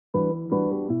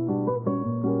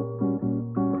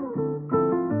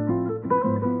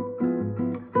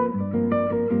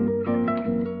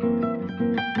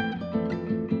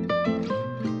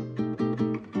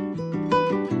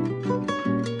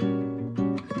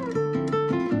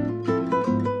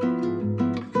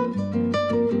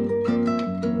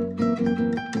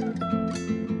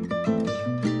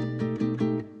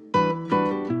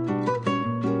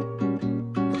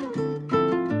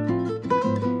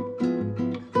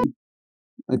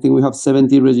I think we have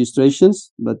 70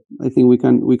 registrations, but I think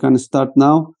we can start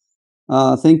now.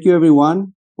 Thank you,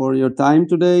 everyone, for your time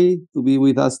today, to be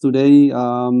with us today.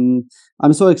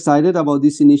 I'm so excited about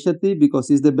this initiative because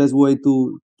it's the best way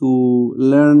to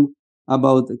learn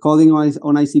about coding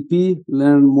on ICP,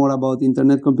 learn more about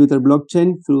internet computer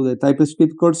blockchain through the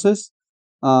TypeScript courses.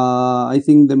 I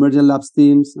think the Demergent Labs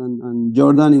teams and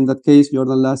Jordan, in that case,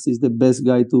 Jordan Lass is the best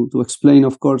guy to explain,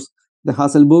 of course, the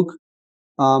Azle book.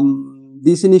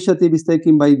 This initiative is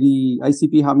taken by the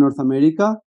ICP.Hub North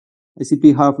America.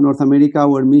 ICP.Hub North America,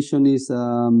 our mission is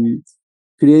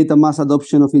create a mass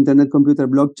adoption of internet computer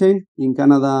blockchain in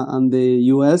Canada and the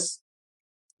US,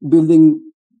 building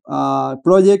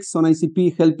projects on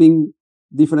ICP, helping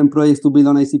different projects to build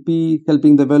on ICP,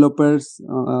 helping developers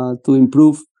to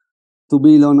improve, to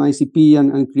build on ICP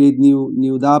and create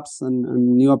new dApps and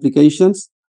new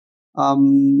applications.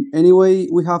 Anyway,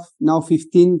 we have now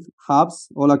 15 hubs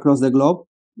all across the globe,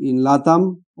 in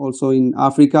LATAM, also in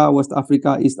Africa, West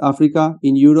Africa, East Africa,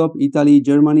 in Europe, Italy,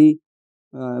 Germany,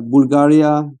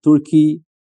 Bulgaria, Turkey.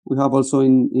 We have also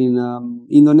in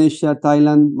Indonesia,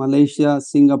 Thailand, Malaysia,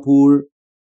 Singapore.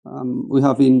 We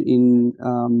have in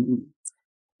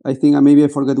I think maybe I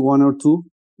forget one or two.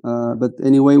 But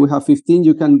anyway, we have 15.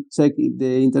 You can check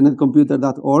the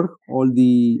internetcomputer.org, all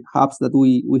the hubs that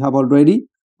we have already.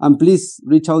 And please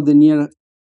reach out the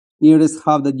nearest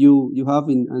hub that you have,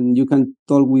 and you can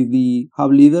talk with the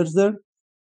hub leaders there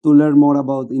to learn more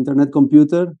about internet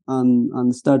computer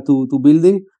and start to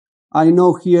building. I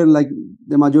know here, like,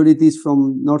 the majority is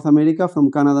from North America,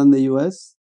 from Canada and the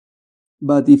US.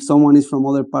 But if someone is from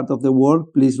other part of the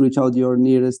world, please reach out your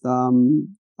nearest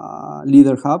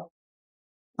leader hub.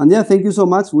 And yeah, thank you so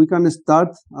much. We can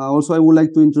start. Also, I would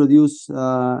like to introduce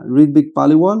Ritvik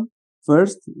Paliwal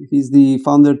first. He's the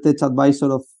founder tech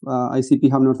advisor of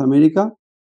ICP.Hub North America.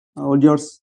 All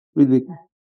yours, Ritvik.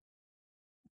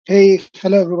 Hey,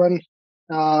 hello everyone.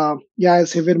 Yeah,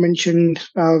 as Javier mentioned,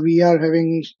 we are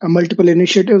having multiple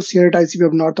initiatives here at ICP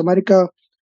of North America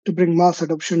to bring mass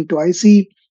adoption to IC.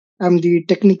 I'm the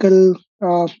technical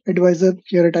advisor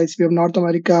here at ICP of North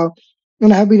America,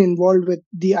 and I have been involved with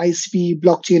the ICP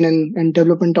blockchain and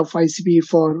development of ICP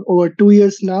for over 2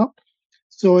 years now.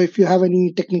 So if you have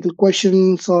any technical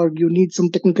questions or you need some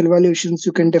technical evaluations,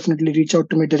 you can definitely reach out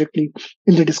to me directly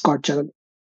in the Discord channel.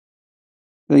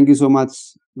 Thank you so much,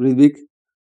 Ritvik.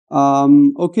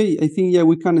 Okay, I think, yeah,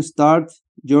 we can start.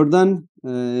 Jordan.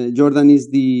 Jordan is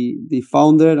the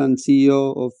founder and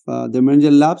CEO of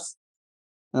Demergent Labs.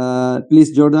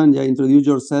 Please, Jordan, yeah, introduce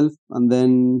yourself. And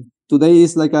then today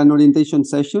is like an orientation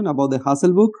session about the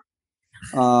Azle book.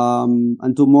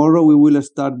 And tomorrow we will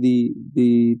start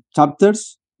the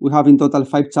chapters. We have in total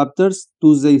 5 chapters,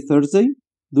 Tuesday, Thursday,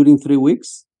 during 3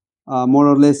 weeks. More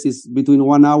or less is between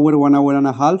 1 hour, 1 hour and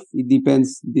a half. It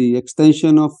depends the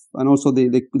extension of, and also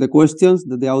the questions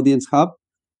that the audience have.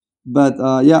 But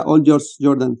yeah, all yours,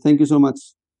 Jordan. Thank you so much.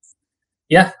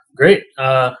 Yeah, great.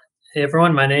 Hey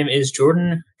everyone, my name is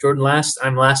Jordan Last.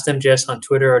 I'm LastMJS on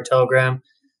Twitter or Telegram.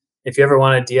 If you ever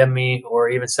want to DM me or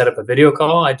even set up a video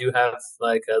call, I do have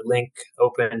like a link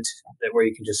opened where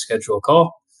you can just schedule a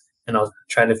call, and I'll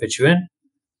try to fit you in.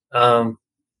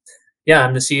 Yeah,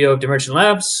 I'm the CEO of Demergent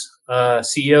Labs.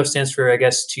 CEO stands for, I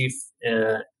guess, Chief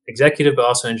Executive, but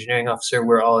also Engineering Officer.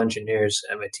 We're all engineers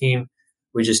at my team.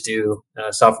 We just do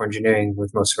software engineering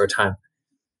with most of our time.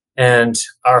 And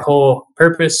our whole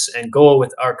purpose and goal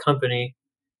with our company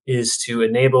is to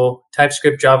enable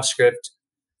TypeScript, JavaScript,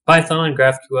 Python,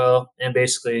 GraphQL, and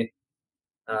basically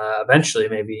eventually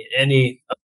maybe any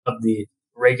of the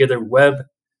regular web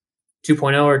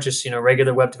 2.0 or just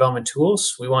regular web development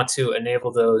tools. We want to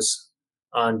enable those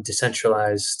on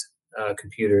decentralized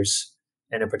computers,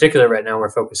 and in particular right now we're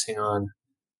focusing on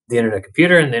the internet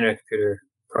computer and the internet computer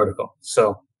protocol.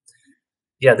 So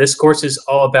yeah, this course is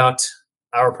all about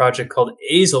our project called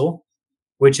Azle,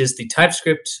 which is the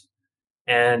TypeScript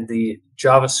and the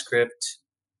JavaScript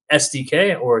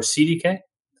SDK or CDK.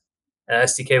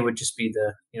 SDK would just be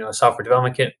the software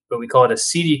development kit, but we call it a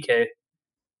CDK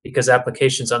because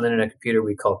applications on the internet computer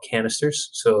we call canisters.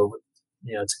 So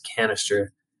it's a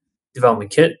canister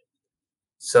development kit.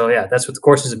 So yeah, that's what the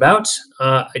course is about.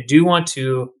 I do want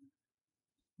to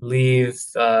leave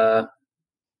the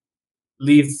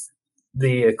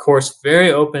course very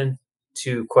open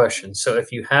to questions. So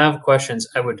if you have questions,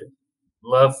 I would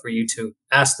love for you to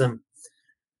ask them,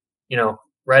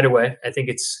 right away. I think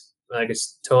it's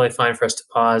totally fine for us to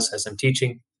pause as I'm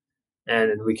teaching,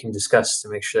 and we can discuss to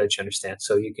make sure that you understand.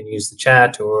 So you can use the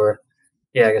chat, or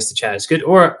yeah, I guess the chat is good.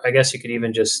 Or I guess you could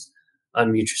even just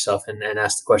unmute yourself and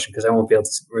ask the question, because I won't be able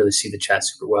to really see the chat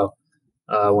super well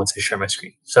once I share my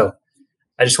screen. So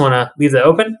I just want to leave that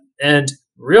open. And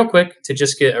real quick, to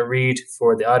just get a read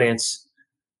for the audience,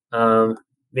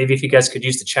 maybe if you guys could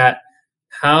use the chat,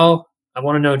 I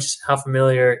want to know just how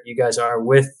familiar you guys are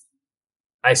with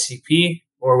ICP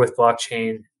or with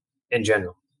blockchain in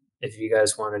general. If you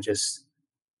guys want to just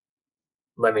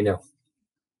let me know.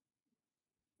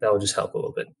 That will just help a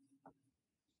little bit.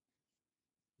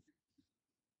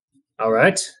 All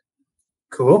right.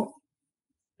 Cool.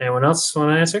 Anyone else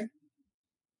want to answer?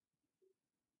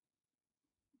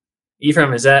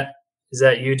 Ephraim, is that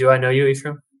you? Do I know you,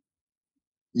 Ephraim?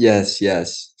 Yes.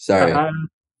 Sorry.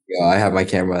 Yeah, I have my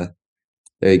camera.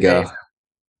 There you go. Hey,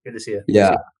 good to see you.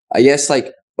 Yeah. I guess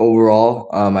like overall,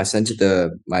 I sent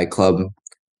you my club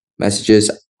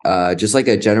messages, just like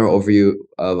a general overview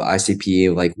of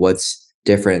ICP, like what's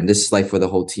different. This is like for the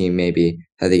whole team, maybe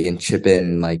that they can chip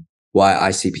in like why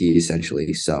ICP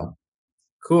essentially. So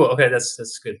cool. Okay,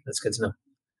 that's good. That's good to know.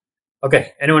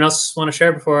 Okay, anyone else want to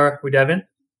share before we dive in?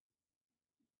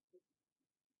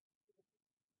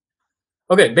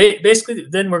 Okay, basically,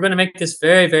 then we're going to make this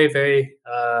very, very, very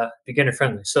beginner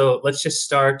friendly. So let's just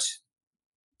start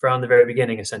from the very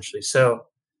beginning, essentially. So,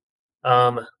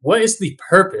 what is the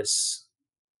purpose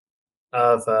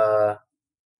of?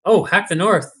 Oh, Hack the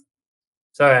North.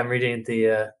 Sorry, I'm reading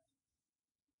the.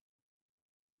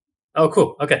 Oh,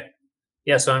 cool. Okay,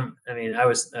 yeah. So I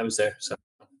was there.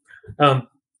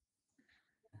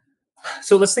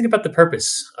 So let's think about the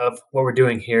purpose of what we're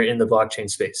doing here in the blockchain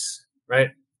space,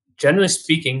 right? Generally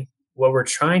speaking, what we're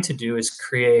trying to do is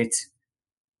create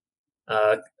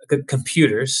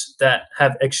computers that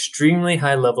have extremely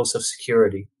high levels of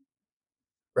security,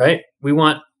 right? We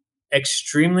want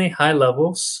extremely high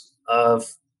levels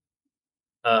of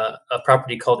a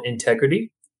property called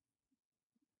integrity.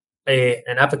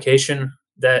 An application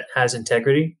that has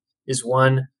integrity is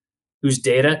one whose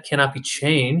data cannot be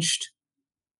changed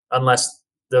unless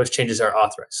those changes are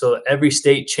authorized. So every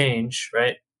state change,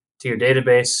 right, to your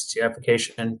database, to your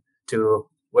application, to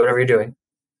whatever you're doing,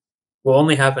 will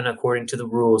only happen according to the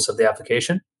rules of the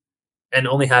application and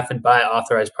only happen by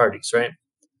authorized parties, right?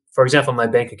 For example, my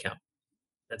bank account.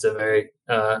 That's a very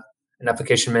an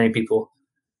application many people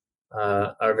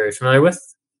are very familiar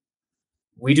with.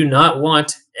 We do not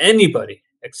want anybody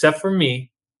except for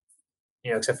me,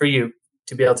 except for you,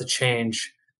 to be able to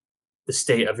change the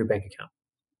state of your bank account.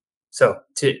 So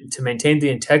to maintain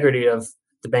the integrity of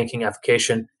the banking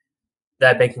application,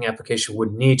 that banking application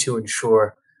would need to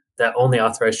ensure that only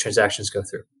authorized transactions go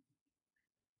through.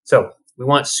 So we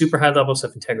want super high levels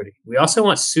of integrity. We also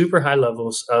want super high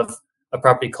levels of a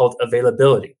property called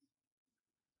availability.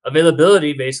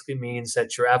 Availability basically means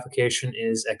that your application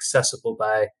is accessible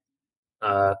by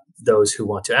those who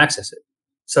want to access it.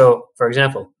 So, for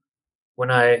example,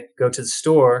 when I go to the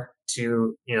store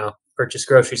to purchase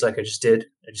groceries, like I just did,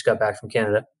 I just got back from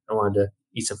Canada. I wanted to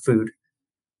eat some food.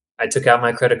 I took out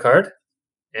my credit card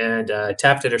and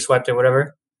tapped it or swiped it,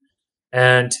 whatever.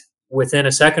 And within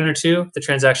a second or two, the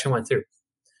transaction went through.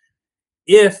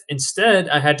 If instead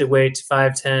I had to wait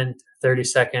 5, 10, 30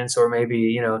 seconds, or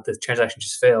maybe, the transaction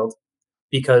just failed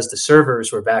because the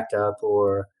servers were backed up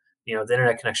or, the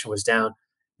internet connection was down,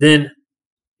 then,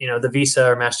 the Visa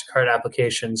or MasterCard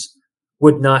applications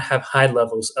would not have high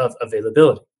levels of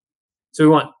availability. So we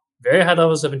want very high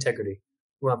levels of integrity.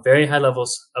 We want very high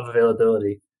levels of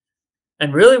availability.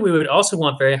 And really, we would also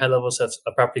want very high levels of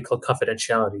a property called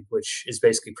confidentiality, which is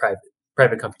basically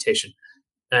private computation.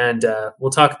 And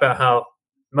we'll talk about how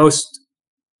most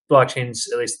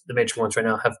blockchains, at least the major ones right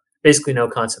now, have basically no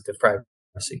concept of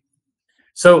privacy.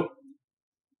 So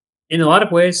in a lot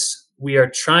of ways, we are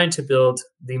trying to build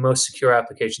the most secure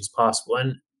applications possible.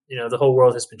 And, the whole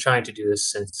world has been trying to do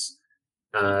this since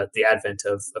the advent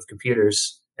of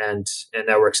computers and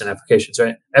networks and applications,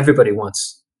 right? Everybody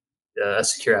wants a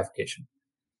secure application.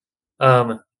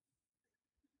 But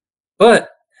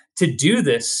to do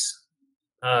this,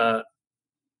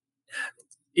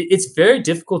 it's very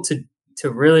difficult to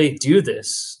really do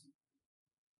this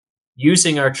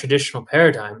using our traditional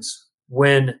paradigms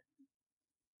when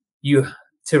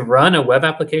to run a web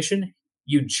application,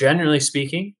 you generally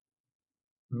speaking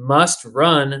must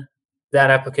run that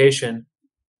application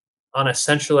on a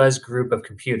centralized group of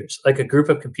computers. Like a group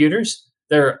of computers,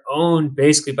 they're owned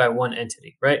basically by one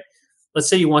entity, right? Let's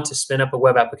say you want to spin up a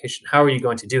web application. How are you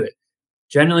going to do it?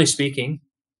 Generally speaking,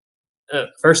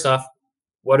 first off,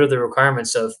 what are the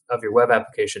requirements of your web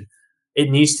application? It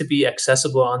needs to be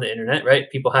accessible on the internet,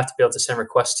 right? People have to be able to send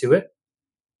requests to it.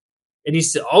 It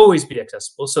needs to always be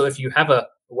accessible. So if you have a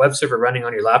web server running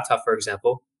on your laptop, for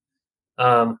example,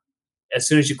 as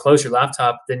soon as you close your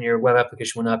laptop, then your web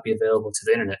application will not be available to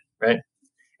the internet, right?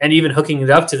 And even hooking it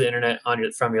up to the internet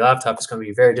from your laptop is going to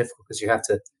be very difficult because you have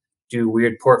to do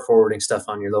weird port forwarding stuff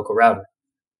on your local router.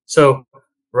 So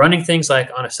running things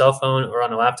like on a cell phone or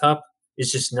on a laptop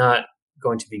is just not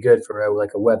going to be good for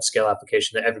a web scale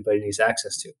application that everybody needs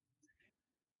access to.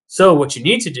 So what you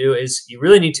need to do is you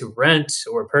really need to rent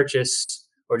or purchase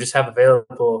or just have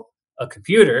available a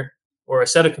computer or a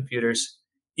set of computers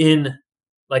in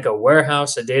like a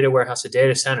warehouse, a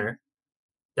data center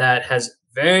that has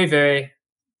very, very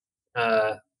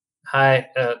high,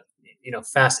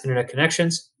 fast internet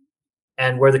connections,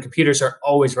 and where the computers are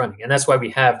always running. And that's why we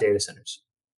have data centers.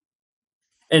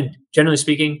 And generally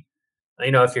speaking,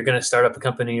 if you're going to start up a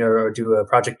company or do a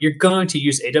project, you're going to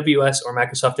use AWS or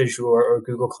Microsoft Azure or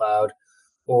Google Cloud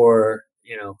or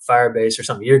Firebase or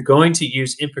something. You're going to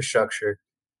use infrastructure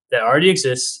that already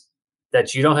exists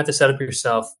that you don't have to set up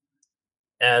yourself.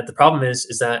 And the problem is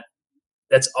that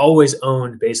that's always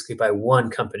owned basically by one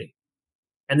company.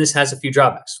 And this has a few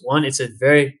drawbacks. One, it's a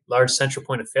very large central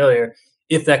point of failure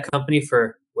if that company,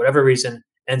 for whatever reason,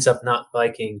 ends up not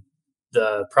liking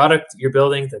the product you're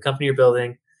building, the company you're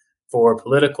building, for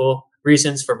political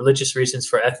reasons, for religious reasons,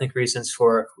 for ethnic reasons,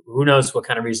 for who knows what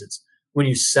kind of reasons. When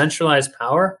you centralize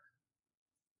power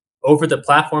over the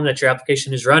platform that your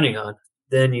application is running on,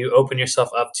 then you open yourself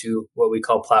up to what we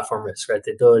call platform risk, right?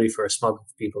 The ability for a small group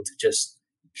of people to just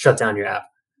shut down your app.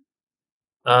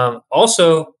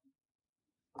 So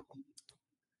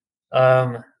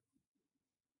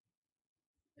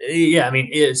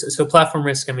platform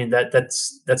risk. I mean,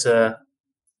 that's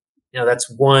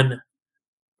one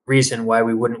reason why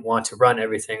we wouldn't want to run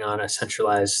everything on a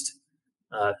centralized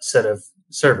set of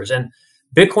servers. And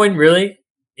Bitcoin really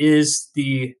is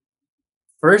the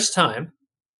first time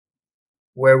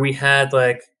where we had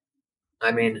I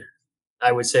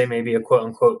would say maybe a quote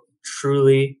unquote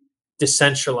truly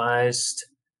decentralized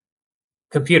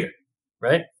computer,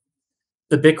 right?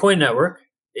 The Bitcoin network,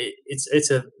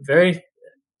 it's a very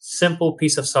simple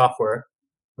piece of software,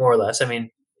 more or less. I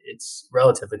mean, it's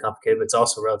relatively complicated, but it's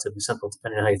also relatively simple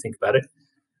depending on how you think about it.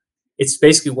 It's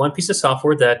basically one piece of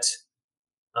software that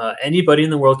anybody in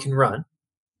the world can run.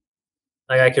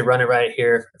 Like I could run it right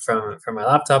here from my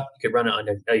laptop. You could run it on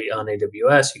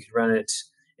AWS. You could run it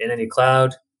in any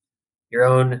cloud, your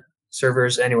own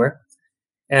servers, anywhere.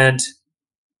 And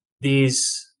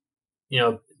these,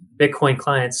 Bitcoin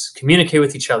clients communicate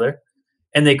with each other,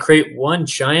 and they create one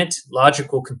giant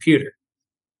logical computer,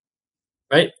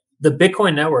 right? The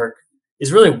Bitcoin network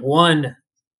is really one,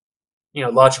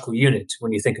 logical unit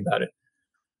when you think about it.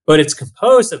 But it's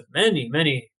composed of many,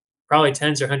 many, probably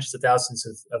tens or hundreds of thousands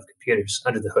of computers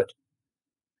under the hood.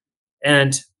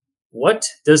 And what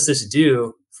does this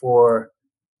do for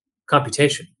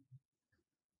computation?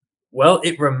 Well,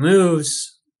 it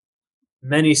removes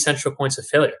many central points of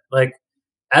failure. Like,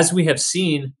 as we have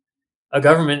seen, a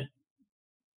government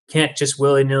can't just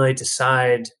willy-nilly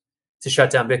decide to shut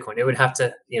down Bitcoin. It would have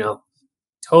to,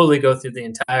 totally go through the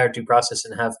entire due process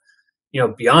and have,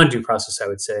 beyond due process, I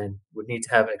would say, and would need to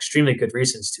have extremely good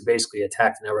reasons to basically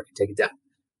attack the network and take it down.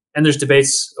 And there's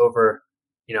debates over,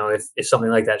 if something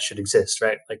like that should exist,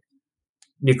 right? Like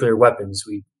nuclear weapons,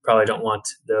 we probably don't want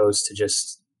those to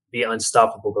just be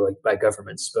unstoppable by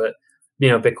governments. But,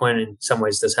 Bitcoin in some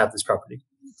ways does have this property.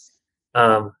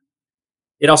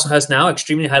 It also has now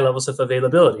extremely high levels of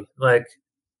availability. Like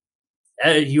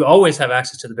you always have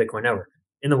access to the Bitcoin network.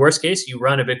 In the worst case, you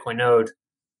run a Bitcoin node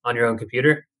on your own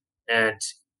computer, and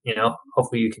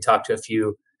hopefully you can talk to a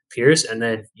few peers, and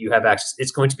then you have access.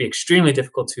 It's going to be extremely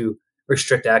difficult to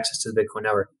restrict access to the Bitcoin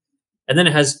network. And then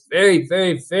it has very,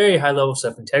 very, very high levels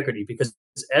of integrity, because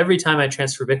every time I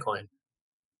transfer Bitcoin,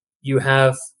 you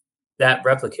have that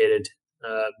replicated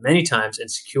many times and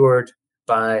secured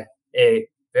by a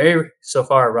very, so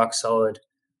far, rock solid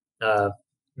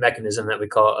mechanism that we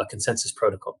call a consensus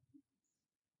protocol.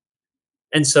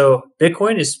 And so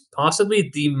Bitcoin is possibly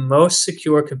the most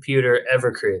secure computer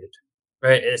ever created,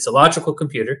 right? It's a logical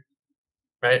computer,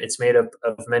 right? It's made up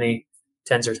of many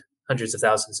tens or hundreds of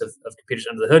thousands of computers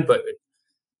under the hood, but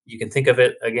you can think of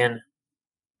it, again,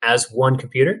 as one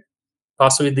computer,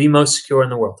 possibly the most secure in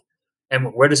the world.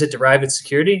 And where does it derive its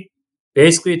security?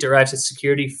 Basically, it derives its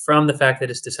security from the fact that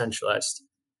it's decentralized.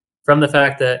 From the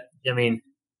fact that,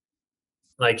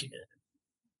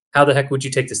 how the heck would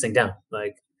you take this thing down?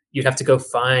 Like, you'd have to go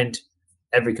find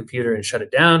every computer and shut it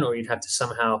down, or you'd have to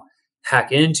somehow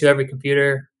hack into every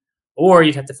computer, or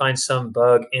you'd have to find some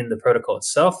bug in the protocol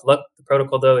itself. Look, the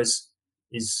protocol, though, is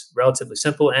relatively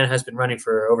simple and has been running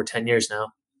for over 10 years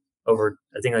now, over,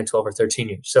 I think, 12 or 13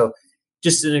 years. So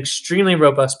just an extremely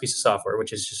robust piece of software,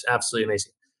 which is just absolutely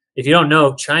amazing. If you don't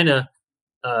know, China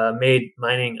made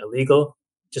mining illegal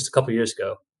just a couple years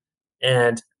ago.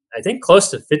 And I think close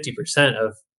to 50%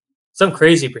 of some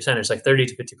crazy percentage, like 30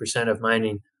 to 50% of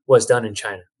mining was done in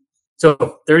China.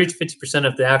 So 30 to 50%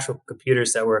 of the actual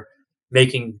computers that were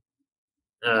making,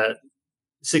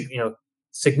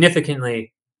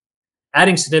 significantly,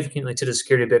 adding significantly to the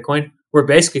security of Bitcoin were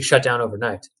basically shut down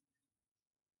overnight.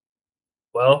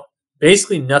 Well,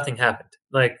 basically nothing happened.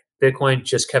 Like Bitcoin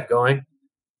just kept going.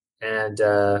 And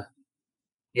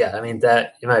yeah, I mean,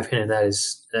 that, in my opinion, that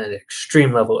is an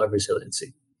extreme level of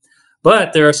resiliency.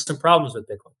 But there are some problems with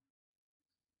Bitcoin.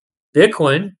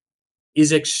 Bitcoin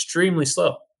is extremely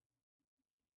slow.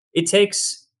 It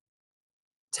takes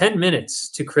 10 minutes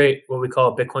to create what we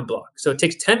call a Bitcoin block. So it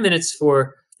takes 10 minutes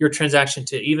for your transaction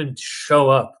to even show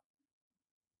up,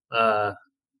 so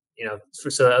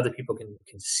that other people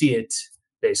can see it,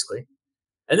 basically.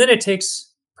 And then it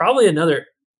takes probably another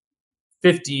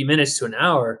 50 minutes to an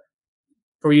hour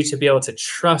for you to be able to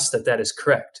trust that that is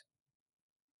correct,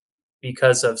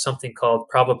 because of something called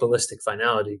probabilistic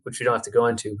finality, which we don't have to go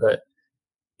into, but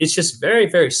it's just very,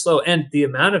 very slow. And the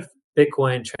amount of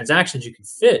Bitcoin transactions you can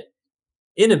fit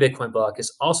in a Bitcoin block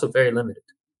is also very limited.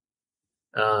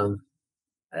 I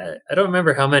don't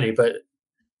remember how many, but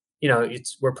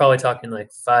we're probably talking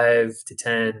like 5 to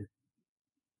 10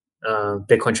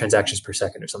 Bitcoin transactions per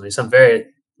second or something, some very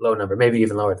low number, maybe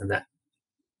even lower than that.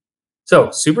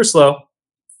 So super slow,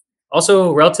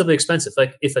 also relatively expensive.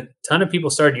 Like if a ton of people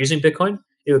started using Bitcoin,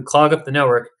 it would clog up the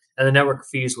network, and the network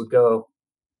fees would go,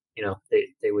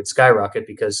 they would skyrocket,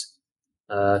 because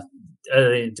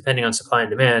depending on supply and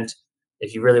demand,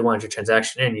 if you really wanted your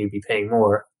transaction in, you'd be paying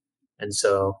more. And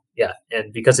so, yeah,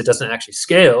 and because it doesn't actually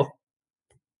scale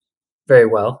very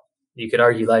well, you could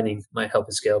argue Lightning might help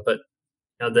it scale, but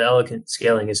the elegant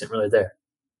scaling isn't really there.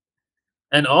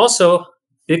 And also,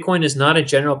 Bitcoin is not a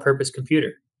general purpose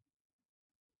computer.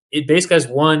 It basically has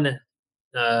one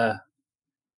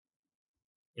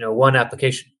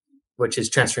application, which is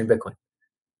transferring Bitcoin.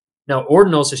 Now,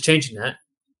 Ordinals is changing that.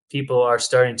 People are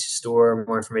starting to store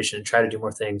more information and try to do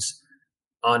more things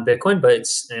on Bitcoin, but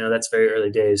it's that's very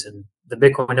early days, and the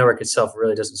Bitcoin network itself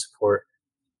really doesn't support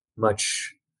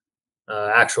much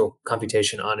actual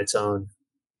computation on its own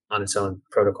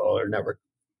protocol or network.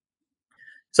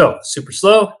 So super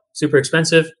slow, super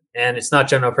expensive, and it's not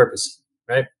general purpose,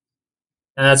 right?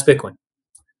 And that's Bitcoin.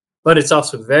 But it's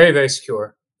also very, very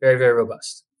secure, very, very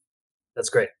robust. That's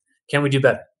great. Can we do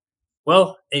better?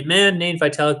 Well, a man named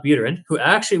Vitalik Buterin, who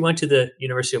actually went to the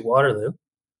University of Waterloo,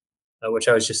 which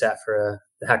I was just at for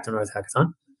the Hack to North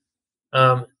hackathon,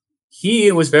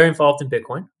 he was very involved in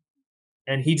Bitcoin,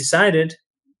 and he decided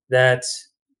that,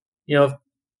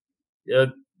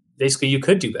 basically you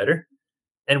could do better.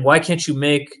 And why can't you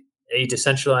make a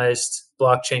decentralized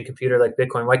blockchain computer like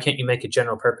Bitcoin? Why can't you make it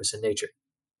general purpose in nature?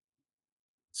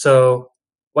 So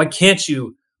why can't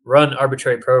you run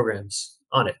arbitrary programs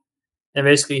on it? And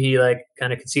basically he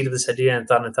kind of conceived this idea and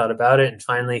thought about it. And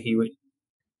finally he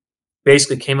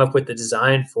basically came up with the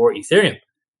design for Ethereum,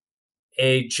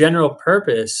 a general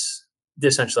purpose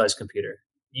decentralized computer.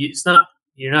 You're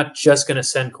not just going to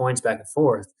send coins back and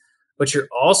forth, but you're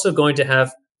also going to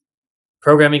have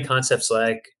programming concepts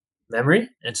like memory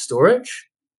and storage,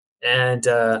 and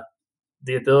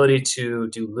the ability to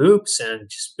do loops and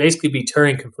just basically be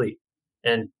Turing complete.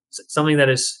 And something that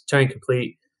is Turing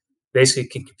complete basically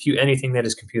can compute anything that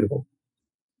is computable.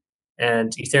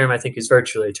 And Ethereum, I think, is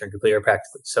virtually Turing complete, or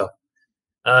practically. So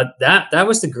that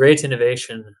was the great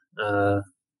innovation of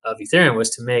Ethereum, was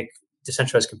to make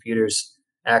decentralized computers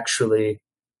actually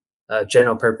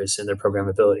general purpose in their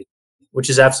programmability, which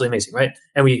is absolutely amazing, right?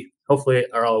 And we hopefully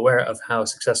are all aware of how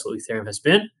successful Ethereum has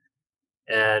been.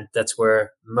 And that's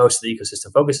where most of the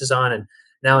ecosystem focuses on. And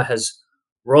now it has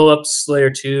roll-ups, layer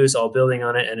 2s, all building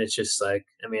on it. And it's just it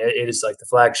is like the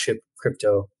flagship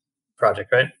crypto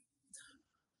project, right?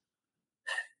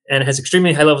 And it has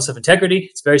extremely high levels of integrity.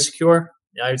 It's very secure.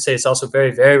 I would say it's also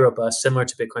very, very robust, similar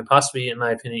to Bitcoin, possibly, in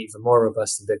my opinion, even more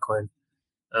robust than Bitcoin.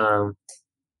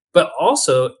 But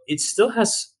also, it still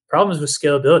has problems with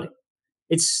scalability.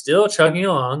 It's still chugging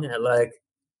along at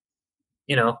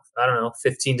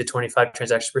 15 to 25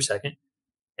 transactions per second.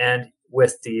 And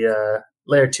with the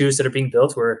layer 2s that are being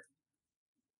built, we're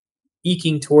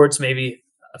eking towards maybe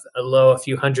a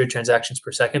few hundred transactions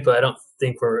per second, but I don't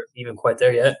think we're even quite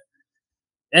there yet.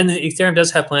 And the Ethereum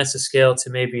does have plans to scale to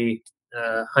maybe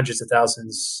hundreds of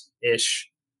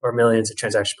thousands-ish or millions of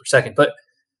transactions per second. But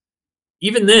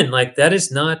even then, that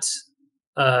is not,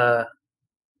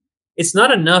 it's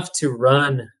not enough to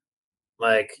run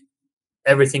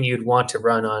everything you'd want to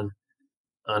run on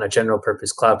a general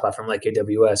purpose cloud platform like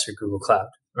AWS or Google Cloud,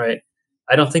 right?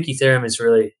 I don't think Ethereum is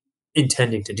really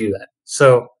intending to do that.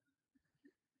 So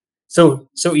So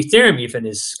Ethereum even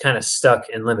is kind of stuck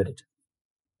and limited.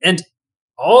 And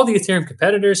all the Ethereum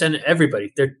competitors and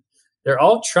everybody, they're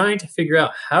all trying to figure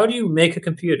out, how do you make a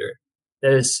computer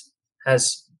that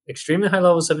has extremely high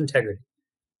levels of integrity,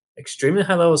 extremely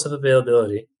high levels of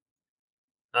availability,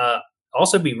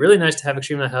 also be really nice to have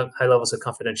extremely high levels of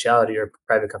confidentiality or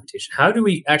private computation. How do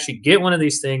we actually get one of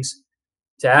these things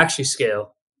to actually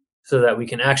scale so that we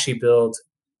can actually build,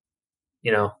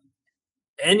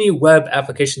 any web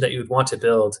application that you would want to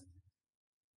build?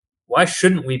 Why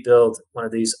shouldn't we build one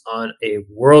of these on a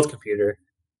world computer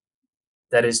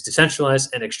that is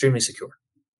decentralized and extremely secure?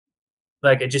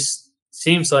 Like, it just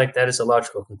seems like that is a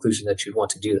logical conclusion that you'd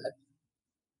want to do that.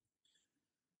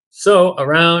 So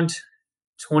around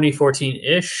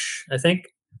 2014-ish, I think,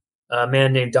 a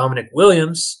man named Dominic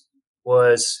Williams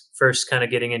was first kind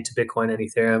of getting into Bitcoin and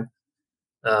Ethereum.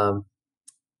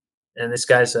 And this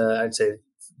guy's, I'd say,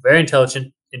 very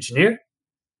intelligent engineer.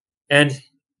 And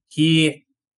he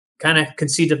kind of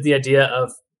conceived of the idea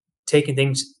of taking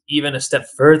things even a step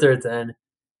further than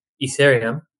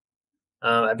Ethereum.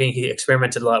 I mean, he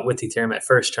experimented a lot with Ethereum at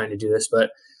first trying to do this, but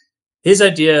his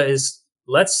idea is,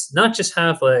 let's not just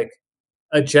have like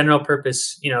a general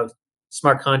purpose,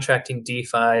 smart contracting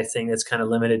DeFi thing that's kind of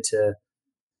limited to,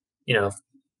 I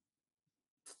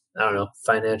don't know,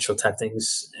 financial type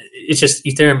things. It's just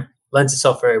Ethereum lends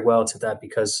itself very well to that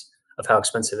because of how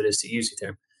expensive it is to use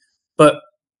Ethereum. But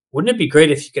wouldn't it be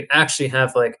great if you could actually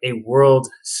have like a world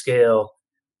scale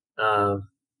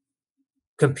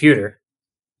computer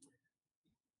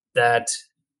that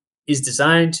is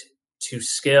designed to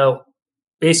scale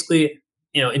basically,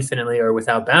 infinitely or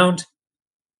without bound,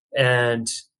 and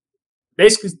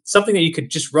basically something that you could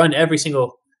just run every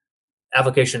single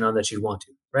application on that you want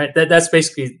to, right? That's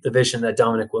basically the vision that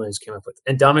Dominic Williams came up with.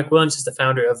 And Dominic Williams is the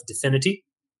founder of Dfinity.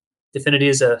 Dfinity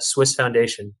is a Swiss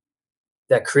foundation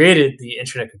that created the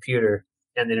Internet Computer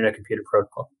and the Internet Computer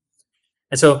Protocol.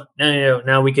 And so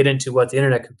now we get into what the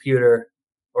Internet Computer,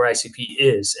 or ICP,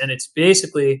 is. And it's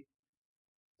basically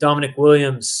Dominic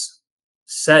Williams'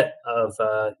 set of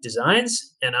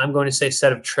designs, and I'm going to say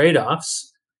set of trade-offs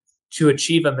to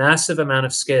achieve a massive amount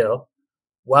of scale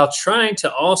while trying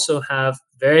to also have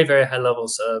very, very high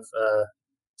levels of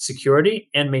security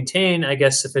and maintain, I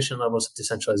guess, sufficient levels of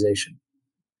decentralization.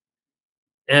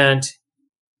 And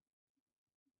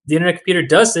the Internet Computer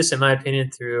does this, in my opinion,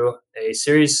 through a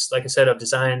series, like I said, of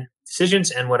design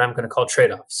decisions and what I'm going to call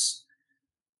trade-offs.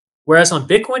 Whereas on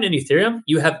Bitcoin and Ethereum,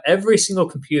 you have every single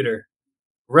computer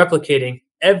replicating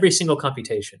every single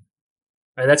computation.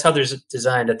 Right? That's how they're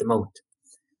designed at the moment.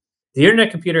 The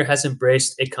Internet Computer has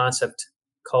embraced a concept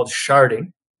called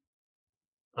sharding.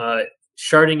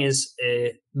 Sharding is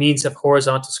a means of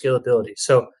horizontal scalability.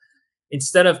 So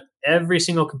instead of every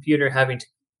single computer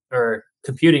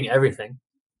computing everything,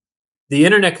 the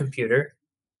Internet Computer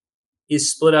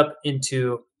is split up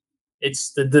into,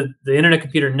 the Internet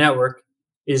Computer network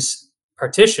is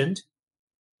partitioned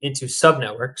into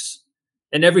subnetworks,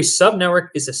 and every subnetwork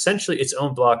is essentially its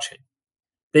own blockchain.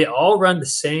 They all run the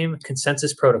same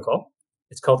consensus protocol.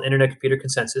 It's called Internet Computer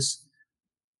Consensus.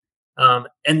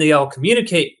 And they all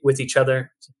communicate with each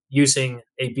other using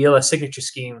a BLS signature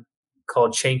scheme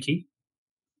called chain key.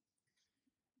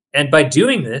 And by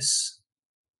doing this,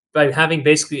 by having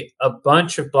basically a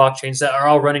bunch of blockchains that are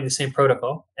all running the same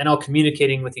protocol and all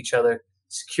communicating with each other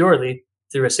securely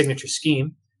through a signature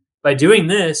scheme, by doing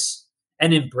this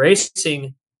and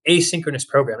embracing asynchronous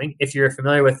programming, if you're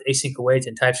familiar with async await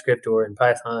in TypeScript or in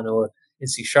Python or in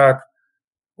C#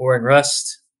 or in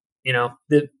Rust,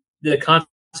 the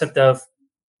concept of,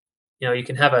 you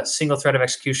can have a single thread of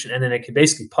execution and then it can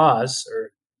basically pause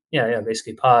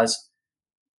pause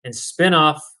and spin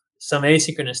off some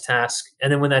asynchronous task.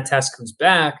 And then when that task comes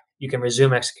back, you can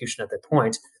resume execution at that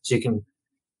point. So you can,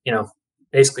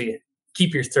 basically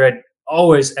keep your thread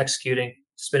always executing,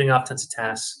 spinning off tons of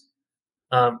tasks.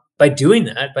 By doing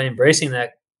that, by embracing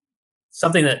that,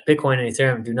 something that Bitcoin and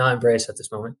Ethereum do not embrace at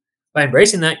this moment, by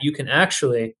embracing that, you can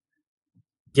actually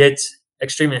get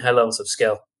extremely high levels of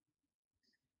scale.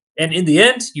 And in the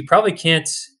end, you probably can't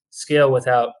scale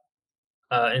without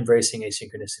embracing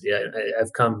asynchronicity.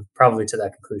 I've come probably to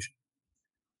that conclusion.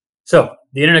 So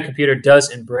the Internet Computer does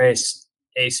embrace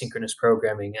asynchronous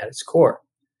programming at its core.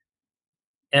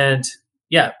 And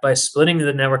by splitting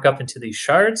the network up into these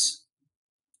shards,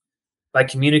 by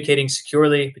communicating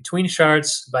securely between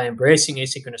shards, by embracing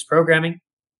asynchronous programming,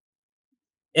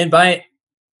 and by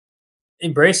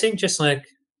embracing just like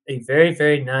a very,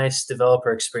 very nice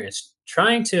developer experience,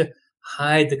 trying to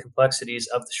hide the complexities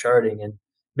of the sharding and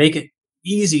make it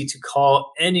easy to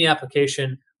call any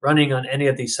application running on any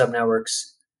of these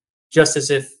subnetworks, just as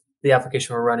if the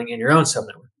application we're running in your own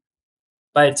subnetwork.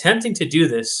 By attempting to do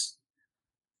this,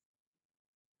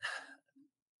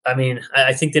 I mean,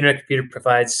 I think the Internet Computer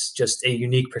provides just a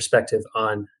unique perspective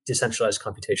on decentralized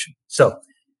computation. So,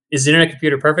 is the Internet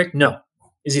Computer perfect? No.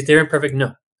 Is Ethereum perfect?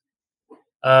 No.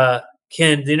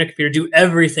 Can the Internet Computer do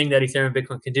everything that Ethereum and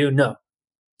Bitcoin can do? No.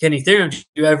 Can Ethereum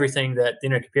do everything that the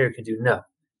Internet Computer can do? No.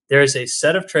 There is a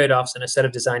set of trade-offs and a set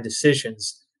of design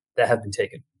decisions that have been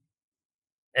taken.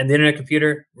 And the Internet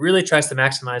Computer really tries to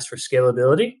maximize for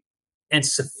scalability and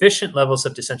sufficient levels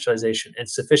of decentralization and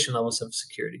sufficient levels of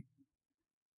security.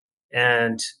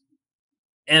 And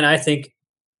I think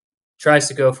tries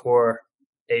to go for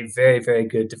a very, very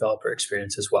good developer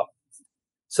experience as well,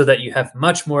 so that you have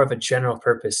much more of a general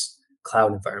purpose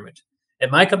cloud environment. And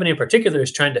my company in particular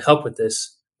is trying to help with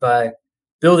this by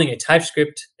building a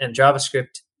TypeScript and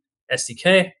JavaScript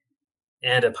SDK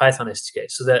and a Python SDK,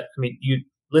 so that, I mean, you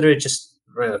literally just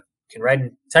can write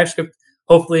in TypeScript.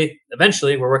 Hopefully,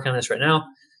 eventually, we're working on this right now,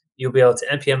 you'll be able to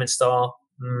npm install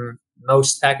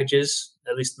most packages,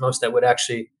 at least most that would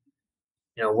actually,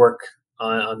 work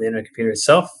on the Internet Computer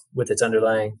itself with its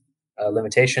underlying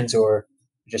limitations or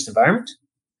just environment.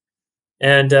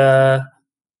 And yeah,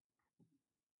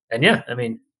 I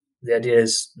mean, the idea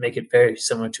is make it very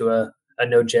similar to a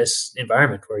Node.js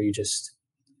environment where you just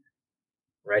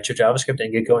write your JavaScript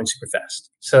and get going super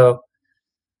fast. So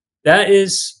that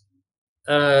is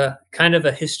kind of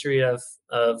a history of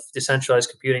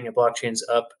decentralized computing and blockchains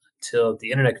up till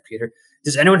the Internet Computer.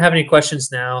 Does anyone have any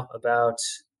questions now about,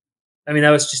 I mean,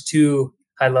 that was just too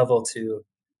high level to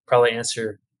probably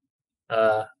answer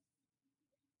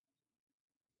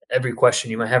every question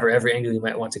you might have or every angle you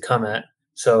might want to come at.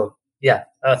 So yeah,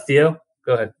 Theo,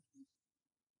 go ahead.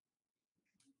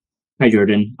 Hi,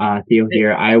 Jordan. Theo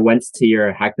here. I went to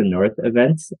your Hack the North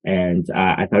event, and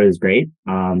I thought it was great.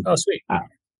 Oh, sweet.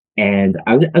 And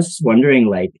I was just wondering,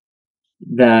 like,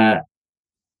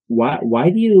 why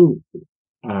do you,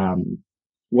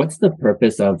 what's the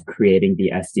purpose of creating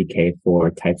the SDK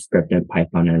for TypeScript and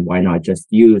Python, and why not just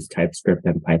use TypeScript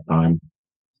and Python?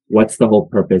 What's the whole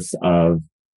purpose of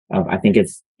I think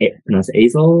it's pronounced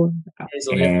Azle,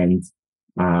 Azle,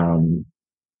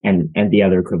 and the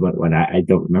other equivalent one. I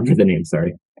don't remember the name.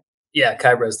 Sorry. Yeah,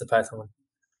 Kybra is the Python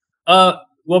one.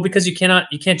 Well, because you can't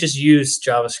just use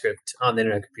JavaScript on the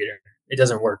Internet Computer. It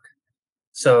doesn't work.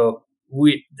 So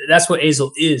that's what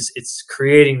Azle is. It's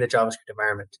creating the JavaScript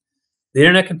environment. The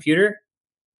Internet Computer,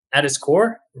 at its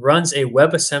core, runs a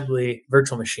WebAssembly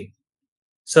virtual machine.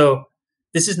 So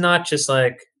this is not just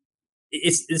like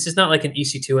this is not like an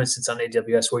EC2 instance on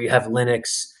AWS where you have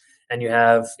Linux and you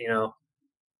have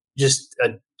just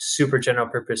a super general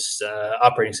purpose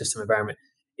operating system environment.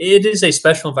 It is a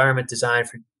special environment designed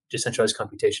for decentralized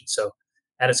computation. So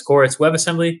at its core, it's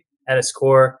WebAssembly. At its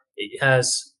core, it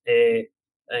has a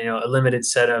limited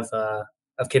set of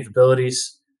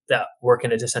capabilities that work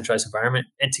in a decentralized environment.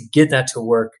 And to get that to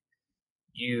work,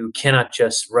 you cannot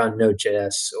just run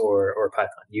Node.js or Python.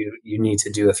 You need to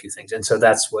do a few things. And so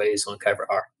that's what Azle and Kybra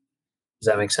are. Does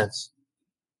that make sense?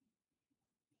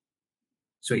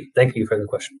 Sweet. Thank you for the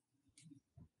question.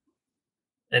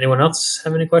 Anyone else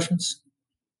have any questions?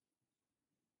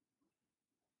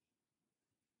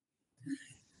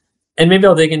 And maybe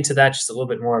I'll dig into that just a little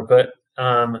bit more. But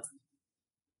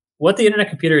what the Internet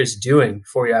Computer is doing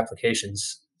for your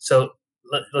applications. So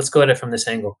let's go at it from this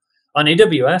angle. On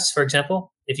AWS, for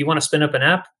example, if you want to spin up an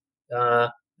app,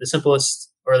 the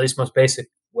simplest, or at least most basic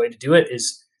way to do it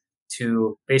is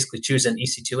to basically choose an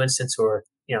EC2 instance, or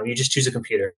you just choose a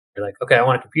computer. You're like, okay, I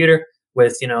want a computer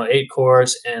with 8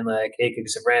 cores and like 8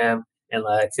 gigs of RAM and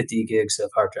like 50 gigs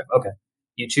of hard drive. Okay,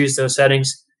 you choose those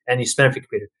settings and you spin up your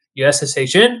computer. You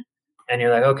SSH in, and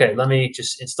you're like, okay, let me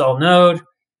just install Node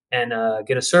and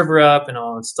get a server up, and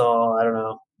I'll install, I don't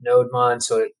know, NodeMon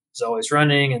so it's always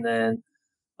running, and then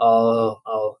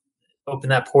I'll open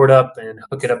that port up and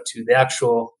hook it up to the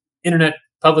actual internet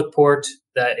public port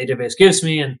that AWS gives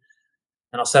me, and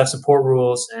I'll set up some port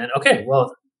rules, and okay,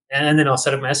 well, and then I'll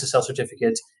set up my SSL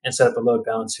certificate and set up a load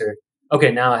balancer.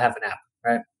 Okay, now I have an app,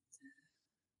 right?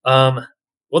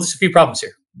 Well, there's a few problems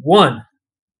here. One,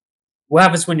 what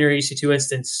happens when your EC2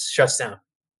 instance shuts down?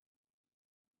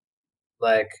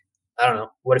 Like, I don't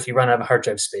know, what if you run out of hard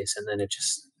drive space and then it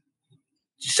just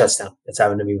shuts down? That's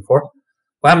happened to me before.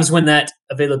 What happens when that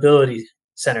availability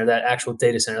center, that actual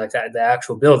data center, like that, the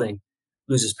actual building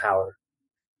loses power?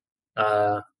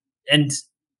 And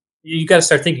you got to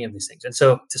start thinking of these things. And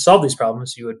so to solve these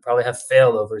problems, you would probably have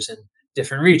failovers in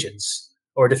different regions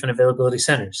or different availability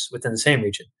centers within the same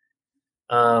region.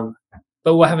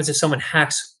 But what happens if someone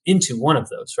hacks into one of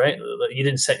those, right? You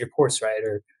didn't set your ports right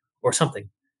or something.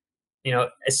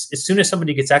 as soon as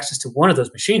somebody gets access to one of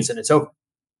those machines, then it's over.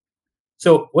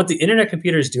 So what the internet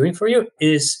computer is doing for you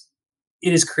is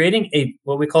it is creating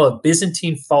what we call a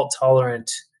Byzantine fault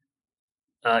tolerant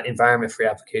environment for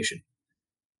your application.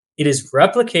 It is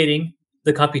replicating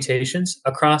the computations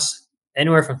across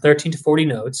anywhere from 13 to 40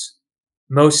 nodes.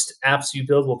 Most apps you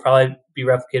build will probably be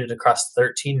replicated across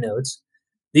 13 nodes.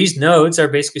 These nodes are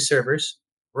basically servers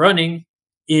running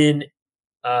in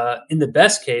the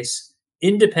best case,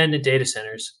 independent data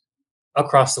centers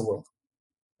across the world,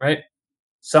 right?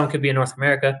 Some could be in North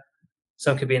America,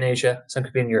 some could be in Asia, some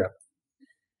could be in Europe.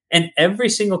 And every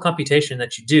single computation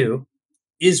that you do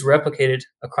is replicated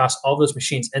across all those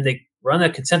machines, and they run a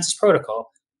consensus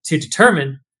protocol to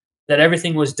determine that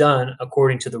everything was done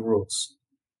according to the rules.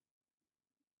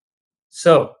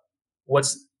 So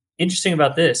what's interesting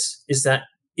about this is that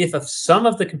if some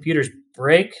of the computers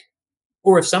break,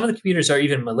 or if some of the computers are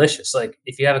even malicious, like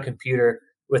if you have a computer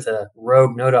with a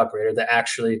rogue node operator that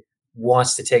actually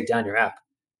wants to take down your app,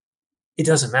 it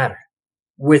doesn't matter.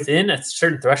 Within a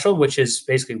certain threshold, which is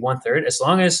basically 1/3, as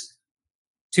long as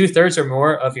 2/3 or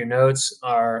more of your nodes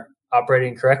are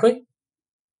operating correctly,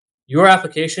 your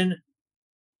application,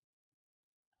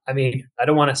 I mean, I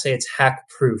don't want to say it's hack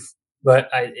proof, but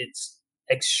it's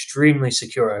extremely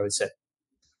secure, I would say.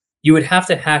 You would have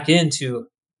to hack into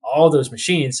all those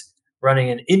machines running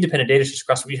an independent data source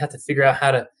across, but you have to figure out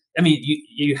how to, I mean,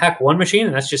 you hack one machine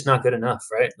and that's just not good enough,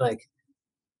 right? Like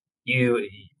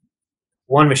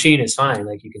one machine is fine.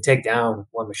 Like you can take down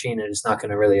one machine and it's not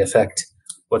going to really affect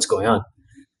what's going on.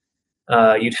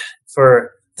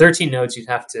 For 13 nodes, you'd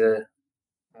have to,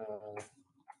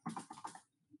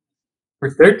 for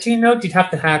 13 nodes, you'd have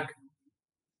to hack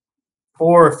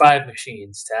 4 or 5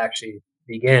 machines to actually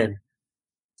begin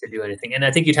to do anything. And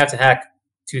I think you'd have to hack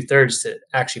 2/3 to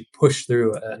actually push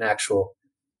through an actual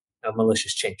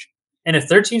malicious change. And if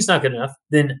 13 is not good enough,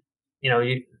 then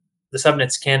the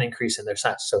subnets can increase in their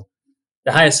size. So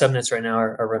the highest subnets right now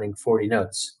are running 40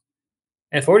 nodes,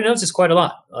 and 40 nodes is quite a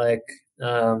lot. Like,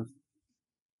 I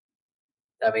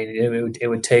mean, it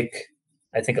would take,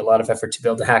 I think, a lot of effort to be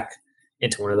able to hack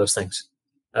into one of those things,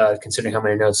 considering how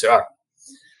many nodes there are.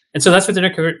 And so that's what the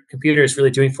internet computer is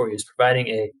really doing for you, is providing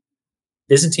a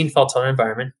Byzantine fault-tolerant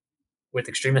environment with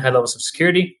extremely high levels of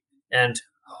security and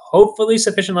hopefully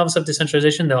sufficient levels of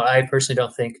decentralization, though I personally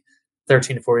don't think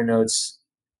 13 to 40 nodes,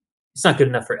 it's not good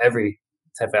enough for every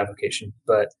type of application,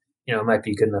 but it might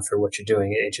be good enough for what you're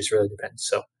doing. It just really depends.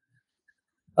 So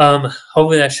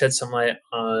hopefully that sheds some light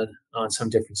on some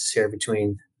differences here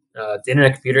between the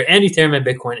internet computer and Ethereum and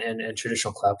Bitcoin and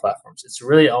traditional cloud platforms. It's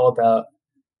really all about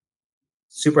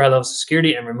super high levels of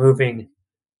security and removing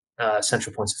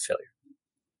central points of failure.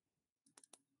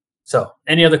 So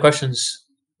any other questions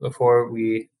before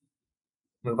we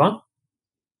move on?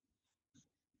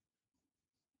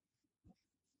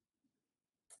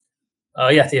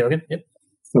 Yeah, Theo again. Yep.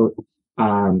 So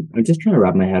I'm just trying to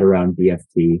wrap my head around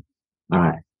BFT.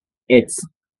 It's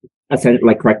essentially,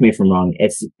 like, correct me if I'm wrong,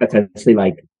 it's essentially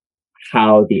like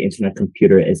how the internet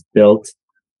computer is built.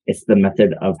 It's the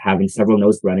method of having several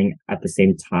nodes running at the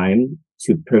same time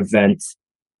to prevent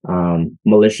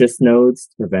malicious nodes,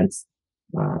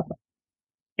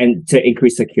 and to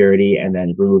increase security, and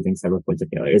then removing several points of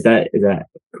failure. Is that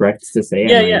correct to say?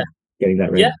 Yeah, Am I getting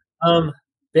that right? Yeah.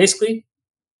 Basically,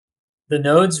 the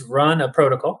nodes run a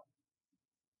protocol.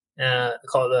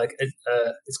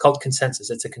 It's called consensus.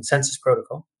 It's a consensus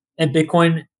protocol, and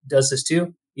Bitcoin does this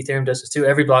too. Ethereum does this too.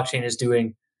 Every blockchain is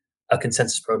doing a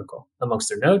consensus protocol amongst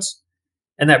their nodes,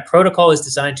 and that protocol is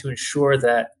designed to ensure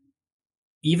that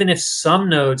even if some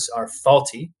nodes are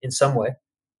faulty in some way,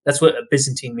 that's what a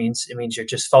Byzantine means. It means you're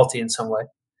just faulty in some way.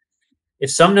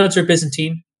 If some nodes are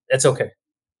Byzantine, that's okay,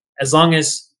 as long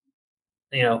as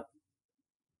the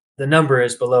number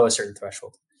is below a certain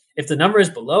threshold. If the number is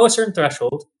below a certain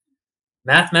threshold,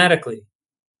 mathematically,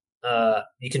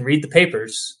 you can read the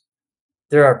papers.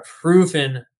 There are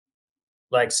proven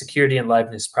security and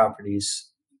liveness properties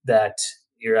that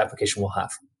your application will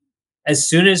have. As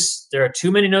soon as there are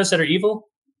too many nodes that are evil,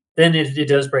 then it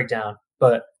does break down.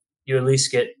 But you at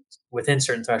least get, within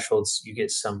certain thresholds, you get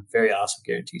some very awesome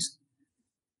guarantees.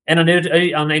 And on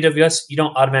AWS, you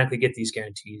don't automatically get these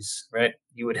guarantees, right?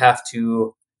 You would have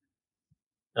to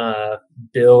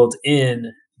build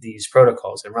in these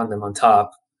protocols and run them on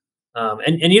top.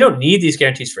 And you don't need these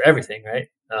guarantees for everything, right?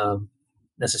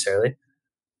 Necessarily.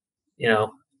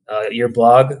 Your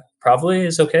blog probably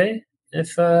is okay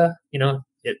if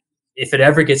if it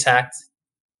ever gets hacked,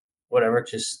 whatever,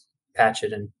 just patch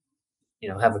it and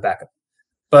have a backup.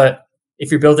 But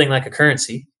if you're building a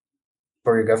currency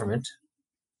for your government,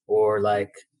 or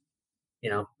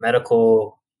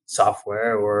medical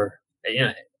software or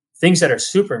things that are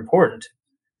super important.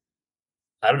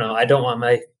 I don't know. I don't want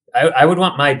I would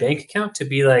want my bank account to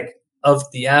be like of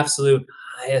the absolute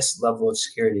highest level of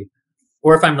security.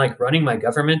 Or if I'm like running my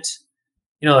government,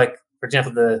 like for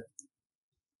example, the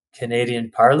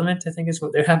Canadian Parliament, I think is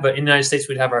what they have, but in the United States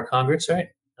we'd have our Congress, right?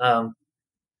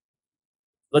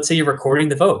 Let's say you're recording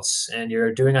the votes and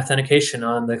you're doing authentication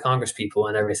on the Congress people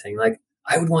and everything. Like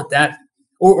I would want that,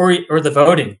 or the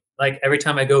voting. Like every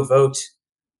time I go vote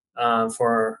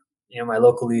for my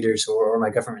local leaders or my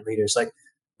government leaders, like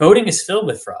voting is filled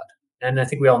with fraud, and I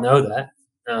think we all know that.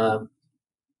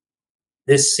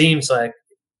 This seems like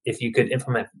if you could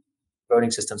implement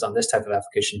voting systems on this type of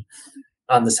application,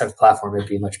 on this type of platform, it'd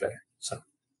be much better. So,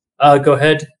 go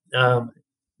ahead,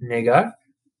 Negar.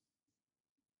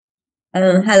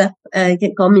 Hello, you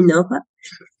can call me Nova.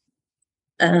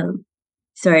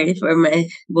 Sorry for my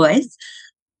voice.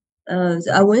 So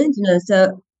I wanted to know,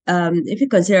 if you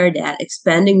consider that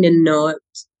expanding the node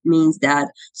means that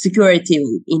security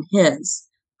will enhance,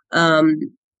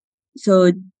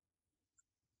 so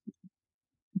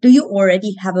do you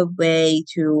already have a way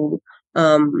to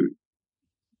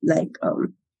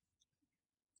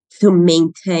to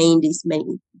maintain these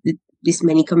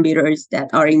many computers that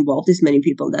are involved, these many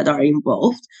people that are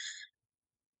involved,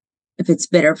 if it's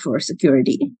better for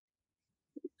security?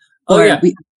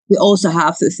 We also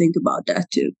have to think about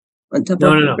that too. On top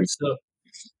of no. So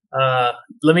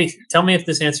tell me if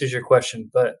this answers your question,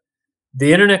 but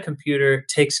the internet computer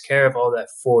takes care of all that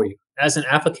for you. As an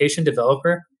application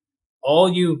developer,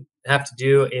 all you have to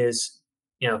do is,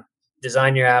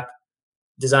 design your app.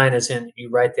 Design as in you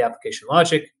write the application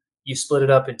logic, you split it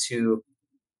up into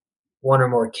one or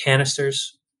more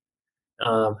canisters,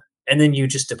 and then you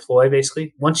just deploy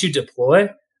basically. Once you deploy,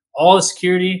 all the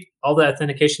security, all the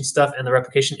authentication stuff, and the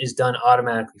replication is done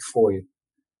automatically for you.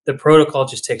 The protocol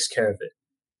just takes care of it.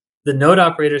 The node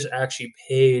operators are actually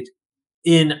paid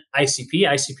in ICP.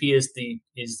 ICP is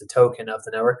the token of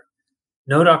the network.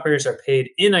 Node operators are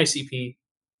paid in ICP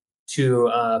to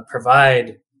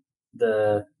provide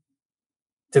to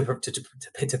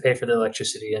pay for the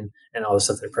electricity and all the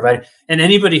stuff they're providing. And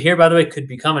anybody here, by the way, could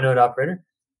become a node operator.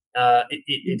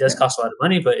 It does cost a lot of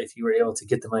money, but if you were able to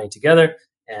get the money together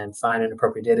and find an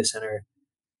appropriate data center,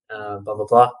 blah, blah,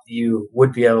 blah, you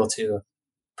would be able to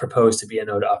propose to be a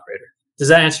node operator. Does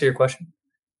that answer your question?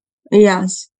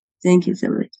 Yes. Thank you so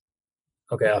much.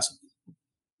 Okay, awesome.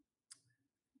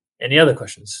 Any other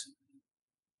questions?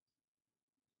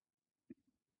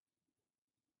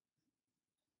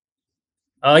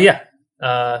 Yeah.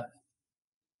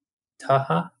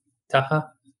 Taha?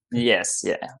 Yes,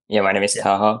 yeah. My name is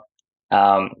Taha.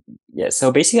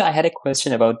 So basically, I had a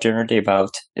question generally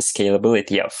about the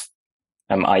scalability of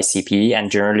ICP and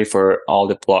generally for all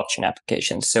the blockchain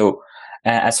applications. So,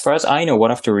 as far as I know,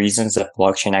 one of the reasons that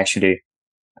blockchain actually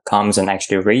comes and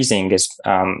actually raising is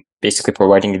basically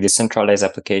providing a decentralized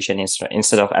application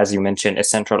instead of, as you mentioned, a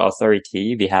central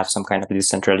authority. We have some kind of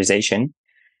decentralization.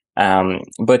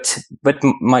 But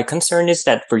my concern is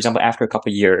that, for example, after a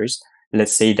couple of years,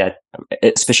 let's say that,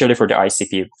 especially for the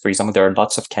ICP, for example, there are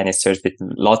lots of canisters with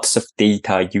lots of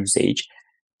data usage.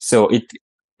 So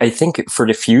I think for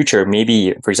the future,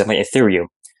 maybe, for example, Ethereum,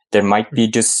 there might be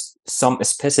just some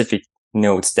specific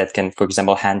nodes that can, for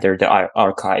example, handle the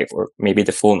archive or maybe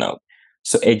the full node.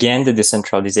 So again, the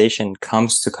decentralization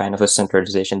comes to kind of a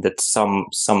centralization that some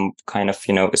kind of,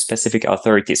 specific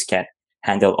authorities can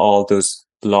handle all those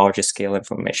large scale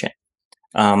information.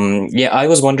 I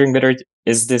was wondering whether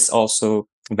is this also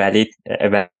a valid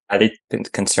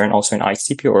concern also in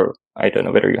ICP, or I don't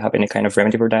know whether you have any kind of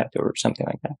remedy for that or something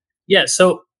like that. Yeah.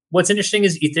 So what's interesting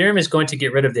is Ethereum is going to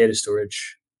get rid of data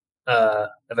storage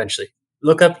eventually.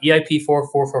 Look up EIP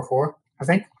 4444, I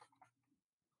think.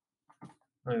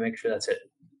 Let me make sure that's it.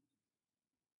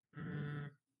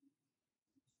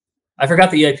 I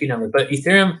forgot the EIP number, but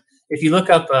Ethereum, if you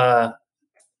look up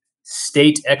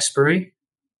state expiry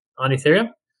on Ethereum,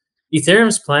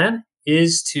 Ethereum's plan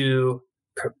is to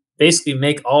basically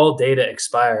make all data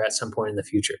expire at some point in the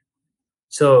future.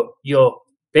 So you'll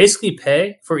basically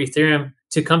pay for Ethereum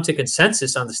to come to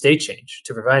consensus on the state change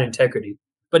to provide integrity,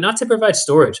 but not to provide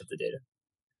storage of the data.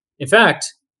 In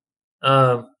fact,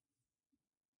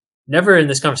 never in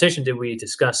this conversation did we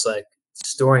discuss like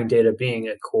storing data being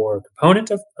a core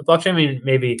component of a blockchain. I mean,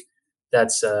 maybe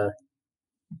that's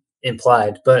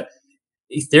implied, but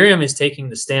Ethereum is taking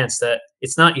the stance that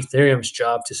it's not Ethereum's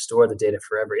job to store the data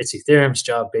forever. It's Ethereum's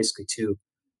job basically to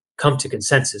come to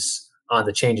consensus on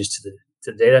the changes to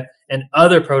the data, and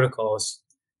other protocols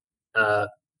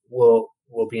will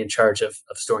be in charge of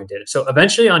storing data. So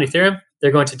eventually on Ethereum,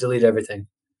 they're going to delete everything.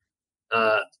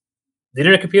 the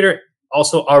internet computer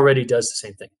also already does the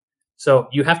same thing. So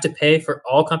you have to pay for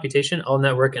all computation, all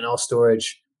network, and all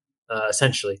storage,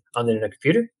 essentially, on the internet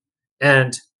computer,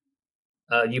 and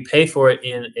you pay for it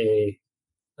in a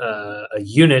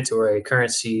unit or a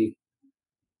currency,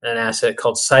 an asset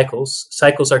called cycles.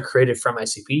 Cycles are created from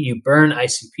ICP. You burn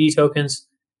ICP tokens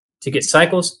to get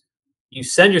cycles. You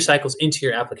send your cycles into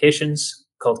your applications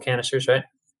called canisters, right?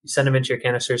 You send them into your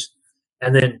canisters,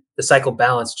 and then the cycle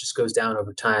balance just goes down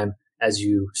over time as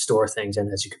you store things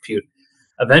and as you compute.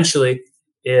 Eventually,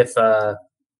 if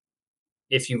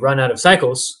you run out of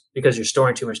cycles because you're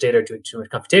storing too much data or doing too much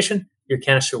computation, your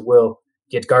canister will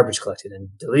get garbage collected and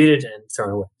deleted and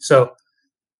thrown away. So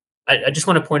I just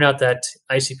want to point out that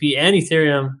ICP and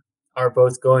Ethereum are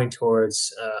both going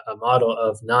towards a model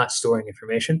of not storing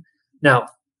information now,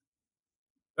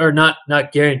 or not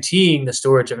guaranteeing the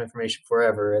storage of information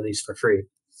forever, at least for free.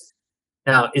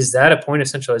 Now, is that a point of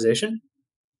centralization?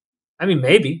 I mean,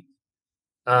 maybe,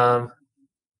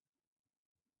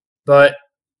 but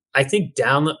I think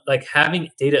having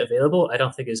data available, I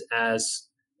don't think is as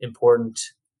important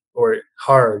or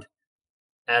hard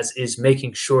as is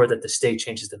making sure that the state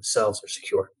changes themselves are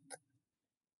secure.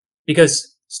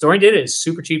 Because storing data is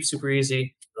super cheap, super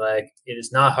easy. Like, it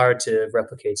is not hard to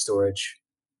replicate storage.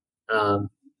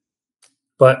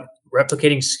 But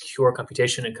replicating secure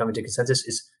computation and coming to consensus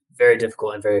is very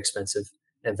difficult and very expensive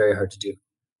and very hard to do.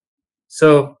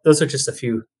 So those are just a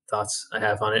few thoughts I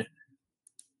have on it.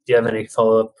 Do you have any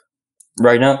follow-up?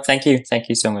 Right now, thank you. Thank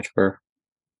you so much for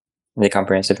the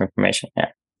comprehensive information.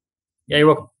 Yeah. Yeah, you're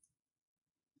welcome.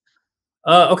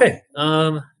 Okay.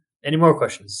 Any more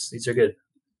questions? These are good.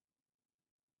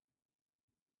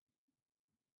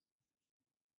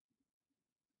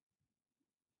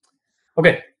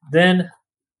 Okay, then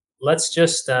let's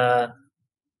just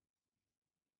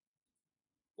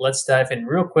let's dive in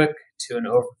real quick to an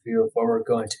overview of what we're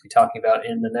going to be talking about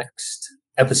in the next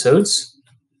episodes.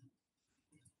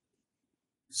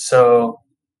 So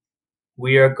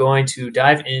we are going to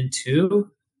dive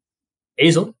into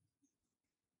Azle.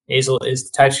 Azle is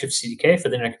the TypeScript CDK for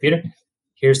the internet computer.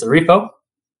 Here's the repo.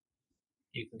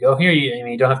 You can go here.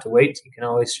 You don't have to wait. You can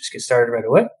always just get started right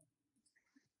away.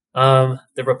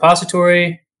 The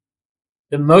repository,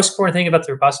 the most important thing about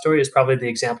the repository is probably the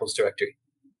examples directory.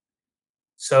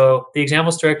 So the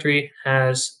examples directory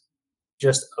has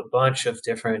just a bunch of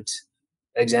different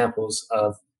examples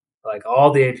of like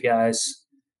all the APIs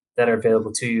that are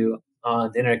available to you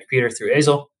on the internet computer through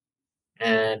Azle.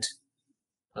 And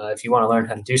if you want to learn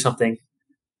how to do something,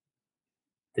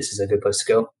 this is a good place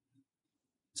to go.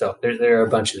 So there are a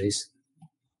bunch of these.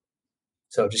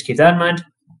 So just keep that in mind.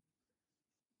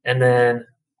 And then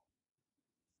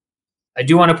I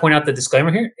do want to point out the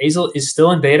disclaimer here. Azle is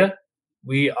still in beta.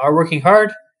 We are working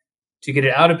hard to get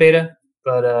it out of beta,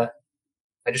 but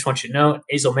I just want you to know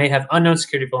Azle may have unknown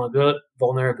security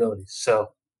vulnerabilities.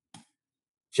 So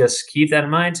just keep that in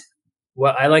mind.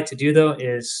 What I like to do, though,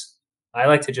 is I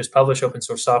like to just publish open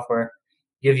source software,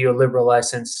 give you a liberal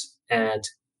license, and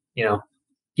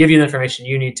give you the information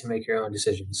you need to make your own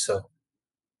decisions. So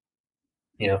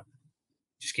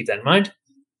just keep that in mind.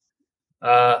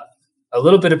 A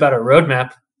little bit about our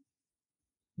roadmap.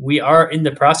 We are in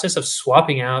the process of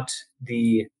swapping out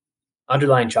the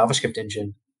underlying JavaScript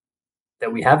engine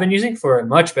that we have been using for a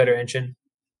much better engine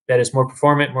that is more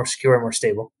performant, more secure, more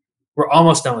stable. We're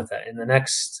almost done with that. In the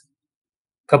next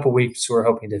couple weeks, we're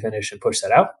hoping to finish and push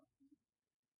that out.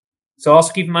 So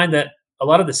also keep in mind that a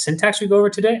lot of the syntax we go over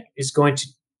today is going to,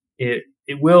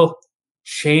 it will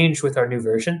change with our new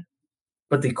version,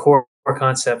 but the core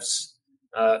concepts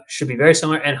should be very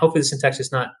similar, and hopefully the syntax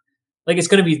is not like it's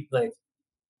going to be like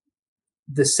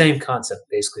the same concept.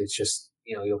 Basically, it's just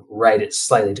you'll write it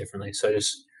slightly differently. So I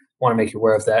just want to make you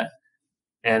aware of that,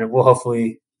 and we'll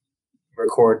hopefully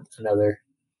record another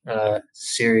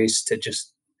series to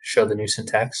just show the new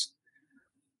syntax.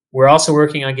 We're also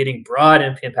working on getting broad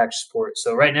npm package support.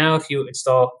 So right now, if you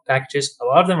install packages, a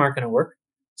lot of them aren't going to work.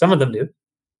 Some of them do.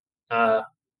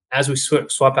 As we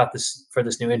swap out for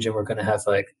this new engine, we're going to have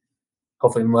like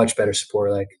hopefully much better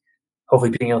support, like hopefully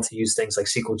being able to use things like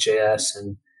SQL.js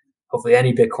and hopefully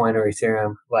any Bitcoin or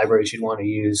Ethereum libraries you'd want to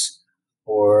use,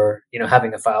 or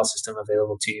having a file system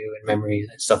available to you in memory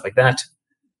and stuff like that.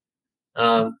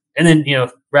 And then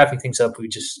wrapping things up,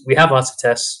 we have lots of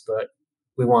tests, but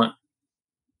we want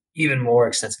even more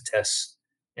extensive tests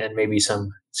and maybe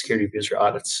some security reviews or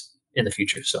audits in the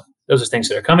future. So those are things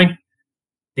that are coming.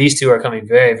 These two are coming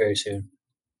very, very soon.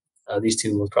 These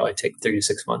two will probably take 3 to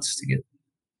 6 months to get.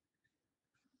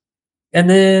 And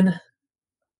then,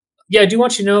 I do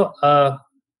want you to know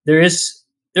there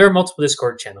are multiple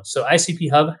Discord channels. So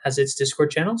ICP.Hub has its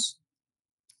Discord channels.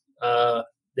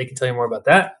 they can tell you more about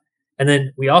that. And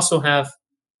then we also have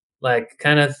like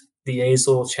kind of the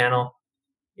Azle channel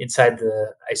inside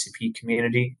the ICP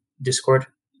community Discord.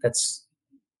 That's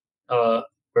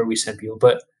where we send people.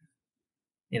 But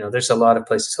there's a lot of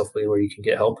places hopefully where you can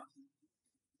get help.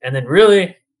 And then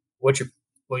really what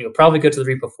you'll probably go to the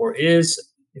repo for is,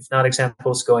 if not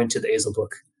examples, going to the Azle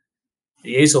book.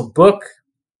 The Azle book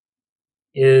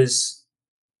is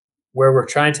where we're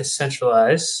trying to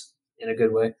centralize, in a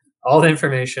good way, all the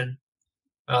information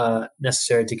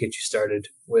necessary to get you started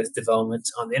with development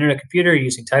on the internet computer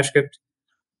using TypeScript.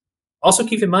 Also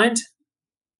keep in mind,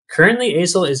 currently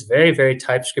Azle is very, very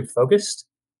TypeScript focused.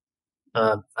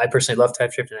 I personally love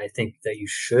TypeScript, and I think that you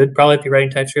should probably be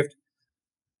writing TypeScript.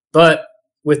 But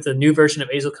with the new version of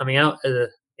Azle coming out,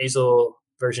 Azle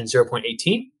version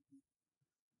 0.18,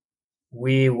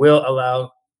 we will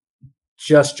allow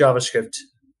just JavaScript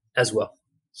as well.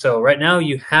 So right now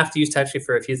you have to use TypeScript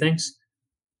for a few things.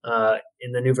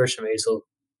 In the new version of Azle,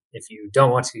 if you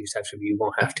don't want to use TypeScript, you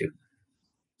won't have to.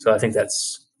 So I think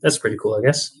that's pretty cool, I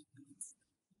guess.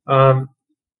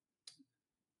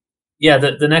 Yeah,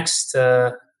 the next,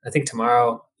 I think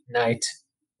tomorrow night,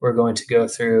 we're going to go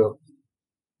through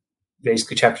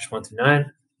basically chapters 1 through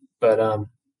 9. But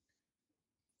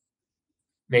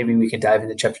maybe we can dive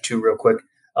into chapter 2 real quick.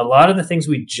 A lot of the things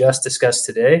we just discussed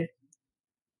today,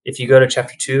 if you go to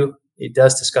chapter 2, it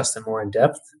does discuss them more in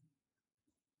depth.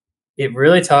 It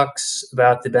really talks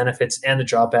about the benefits and the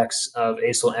drawbacks of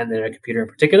Azle and the internet computer in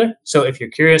particular. So if you're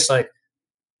curious, like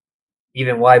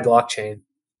even why blockchain,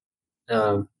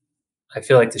 I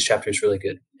feel like this chapter is really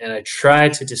good. And I try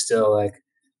to distill like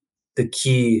the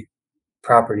key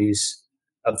properties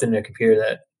of the internet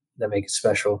computer that make it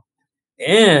special.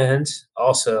 And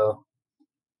also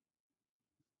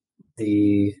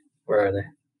where are they?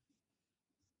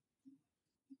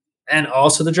 And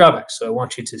also the drawbacks. So I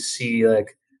want you to see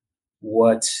like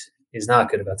what is not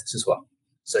good about this as well,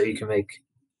 so you can make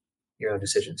your own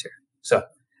decisions here. So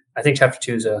I think chapter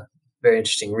 2 is a very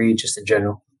interesting read just in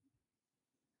general.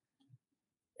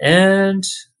 And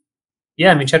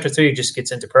yeah, I mean, chapter 3 just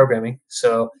gets into programming.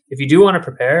 So if you do want to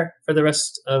prepare for the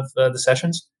rest of the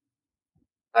sessions,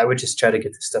 I would just try to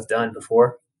get this stuff done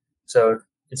before. So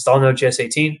install Node.js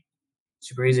 18,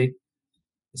 super easy.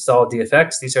 Install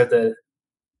DFX. These are the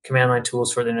command line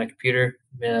tools for the internet computer.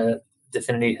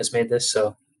 Dfinity has made this,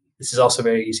 so this is also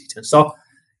very easy to install.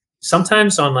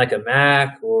 Sometimes on like a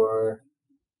Mac, or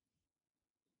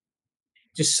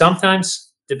just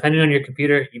sometimes, depending on your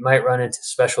computer, you might run into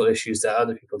special issues that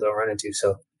other people don't run into.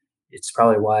 So it's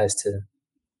probably wise to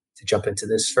jump into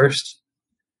this first.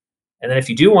 And then if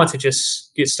you do want to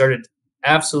just get started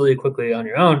absolutely quickly on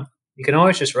your own, you can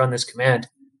always just run this command,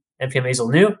 npm azle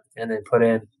new, and then put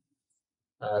in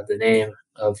the name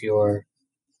of your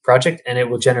project, and it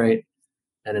will generate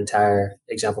an entire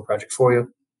example project for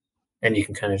you, and you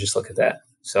can kind of just look at that.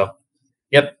 So,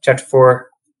 yep, chapter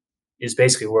 4 is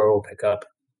basically where we'll pick up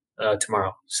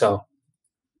tomorrow. So,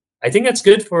 I think that's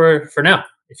good for now.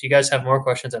 If you guys have more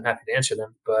questions, I'm happy to answer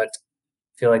them, but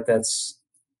I feel like that's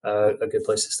a good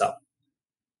place to stop.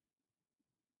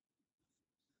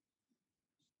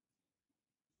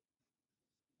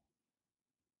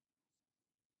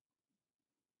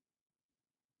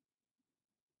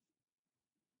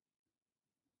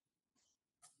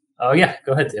 Oh, yeah,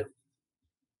 go ahead, Theo.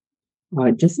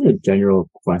 Just a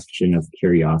general question of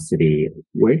curiosity.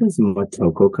 Where does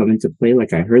Motoko come into play?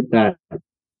 Like, I heard that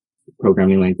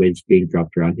programming language being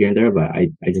dropped around here and there, but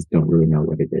I just don't really know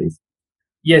what it is.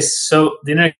 Yes, so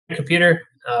the internet computer,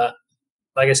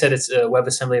 like I said, it's a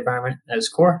WebAssembly environment at its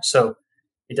core. So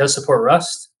it does support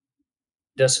Rust.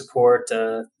 It does support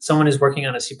someone is working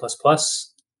on a C++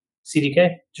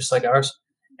 CDK, just like ours.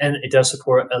 And it does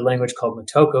support a language called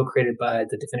Motoko, created by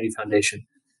the Dfinity Foundation.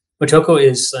 Motoko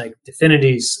is like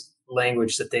Dfinity's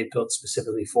language that they built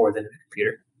specifically for the internet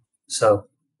computer. So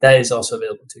that is also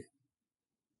available to you.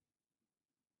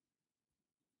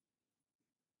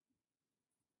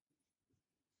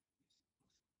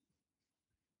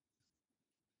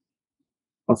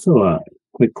 Also, a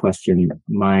quick question.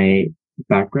 My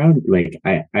background, like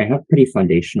I have pretty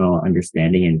foundational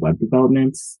understanding in web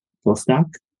developments, full stack.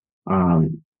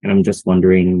 And I'm just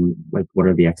wondering, like, what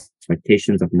are the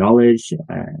expectations of knowledge?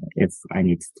 If I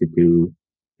need to do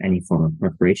any form of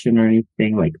preparation or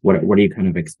anything, like, what are you kind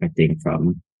of expecting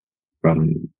from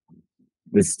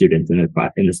the students in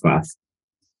this class?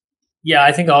 Yeah,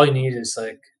 I think all you need is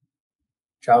like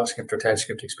JavaScript or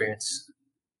TypeScript experience.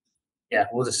 Yeah,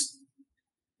 we'll just,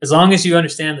 as long as you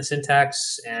understand the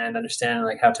syntax and understand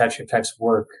like how TypeScript types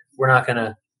work, we're not going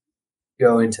to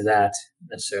go into that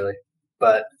necessarily,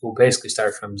 but we'll basically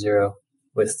start from zero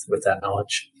with that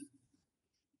knowledge.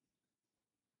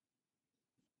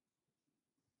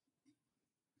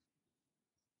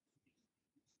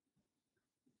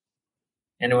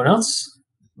 Anyone else?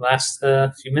 Last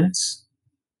few minutes.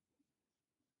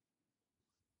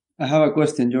 I have a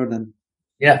question, Jordan.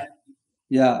 Yeah.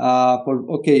 Yeah.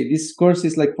 This course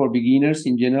is like for beginners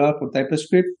in general for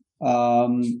TypeScript.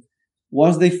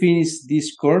 Once they finish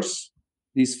this course,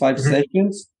 these 5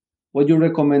 sessions, what do you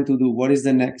recommend to do? What is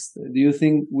the next? Do you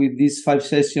think with these 5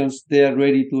 sessions they are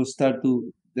ready to start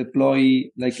to deploy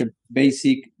like a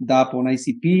basic DApp on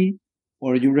ICP,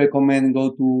 or you recommend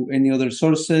go to any other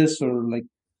sources, or like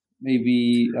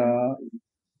maybe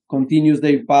continues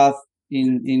their path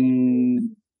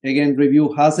in again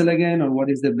review Azle again, or what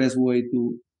is the best way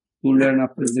to learn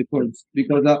after the course?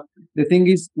 Because the thing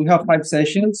is, we have 5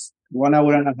 sessions, 1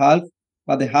 hour and a half,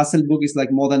 but the Azle book is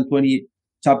like more than 20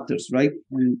 chapters, right?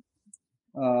 And,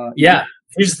 yeah.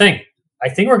 Here's the thing. I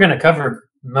think we're going to cover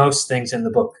most things in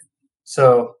the book.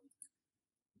 So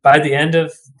by the end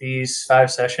of these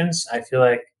 5 sessions, I feel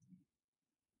like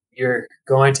you're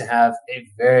going to have a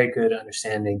very good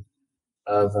understanding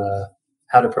of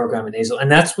how to program in Azle.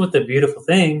 And that's what the beautiful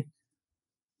thing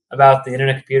about the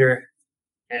Internet Computer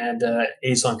and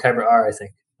Azle and Kyber are, I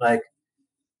think. Like,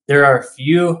 there are a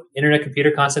few Internet Computer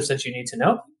concepts that you need to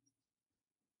know.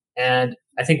 And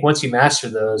I think once you master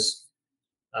those,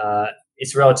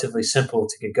 it's relatively simple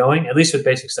to get going, at least with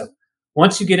basic stuff.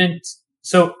 Once you get in,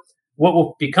 so what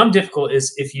will become difficult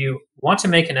is if you want to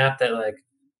make an app that like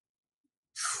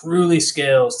truly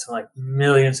scales to like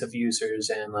millions of users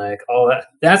and like all that,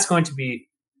 that's going to be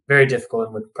very difficult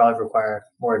and would probably require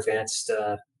more advanced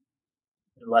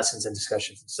lessons and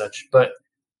discussions and such. But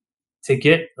to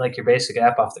get like your basic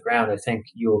app off the ground, I think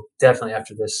you'll definitely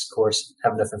after this course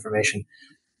have enough information.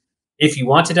 If you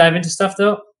want to dive into stuff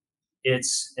though,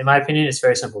 it's, in my opinion, it's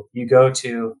very simple. You go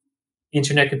to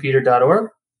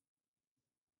internetcomputer.org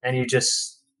and you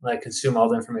just like consume all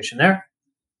the information there.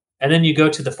 And then you go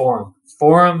to the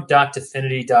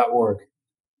forum.dfinity.org.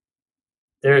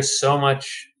 There's so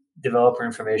much developer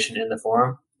information in the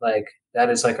forum. Like that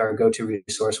is like our go-to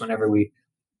resource whenever we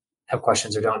have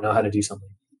questions or don't know how to do something.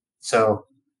 So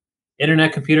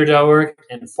internetcomputer.org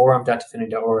and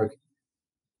forum.dfinity.org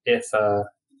if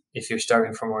you're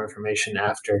starting for more information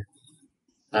after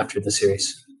the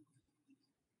series.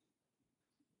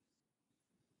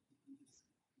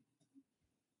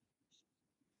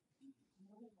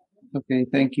 Okay,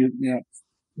 thank you. Yeah,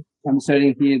 I'm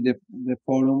sharing here the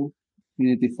forum,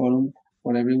 community forum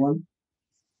for everyone.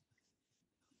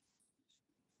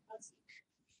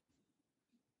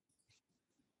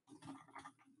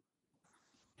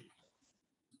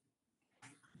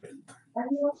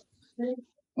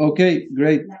 Okay,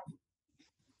 great.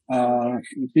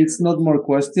 If it's not more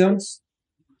questions,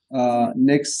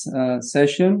 next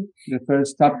session, the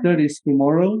first chapter is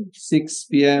tomorrow, 6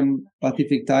 p.m.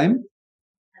 Pacific time.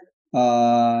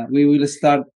 We will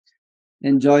start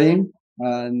enjoying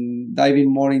and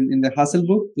diving more in the Azle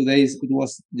book. Today it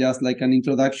was just like an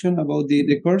introduction about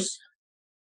the course.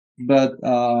 But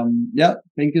yeah,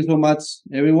 thank you so much,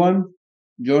 everyone.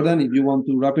 Jordan, if you want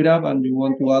to wrap it up and you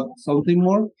want to add something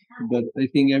more, but I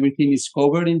think everything is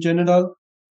covered in general.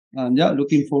 And yeah,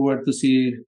 looking forward to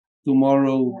see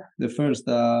tomorrow the first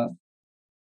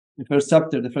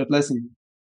chapter, the first lesson.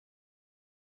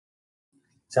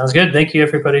 Sounds good. Thank you,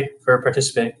 everybody, for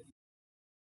participating.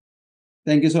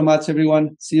 Thank you so much,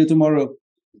 everyone. See you tomorrow.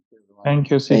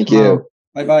 Thank you. Thank you.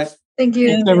 Bye-bye. Thank you.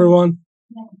 Thanks, everyone.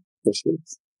 Appreciate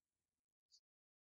it.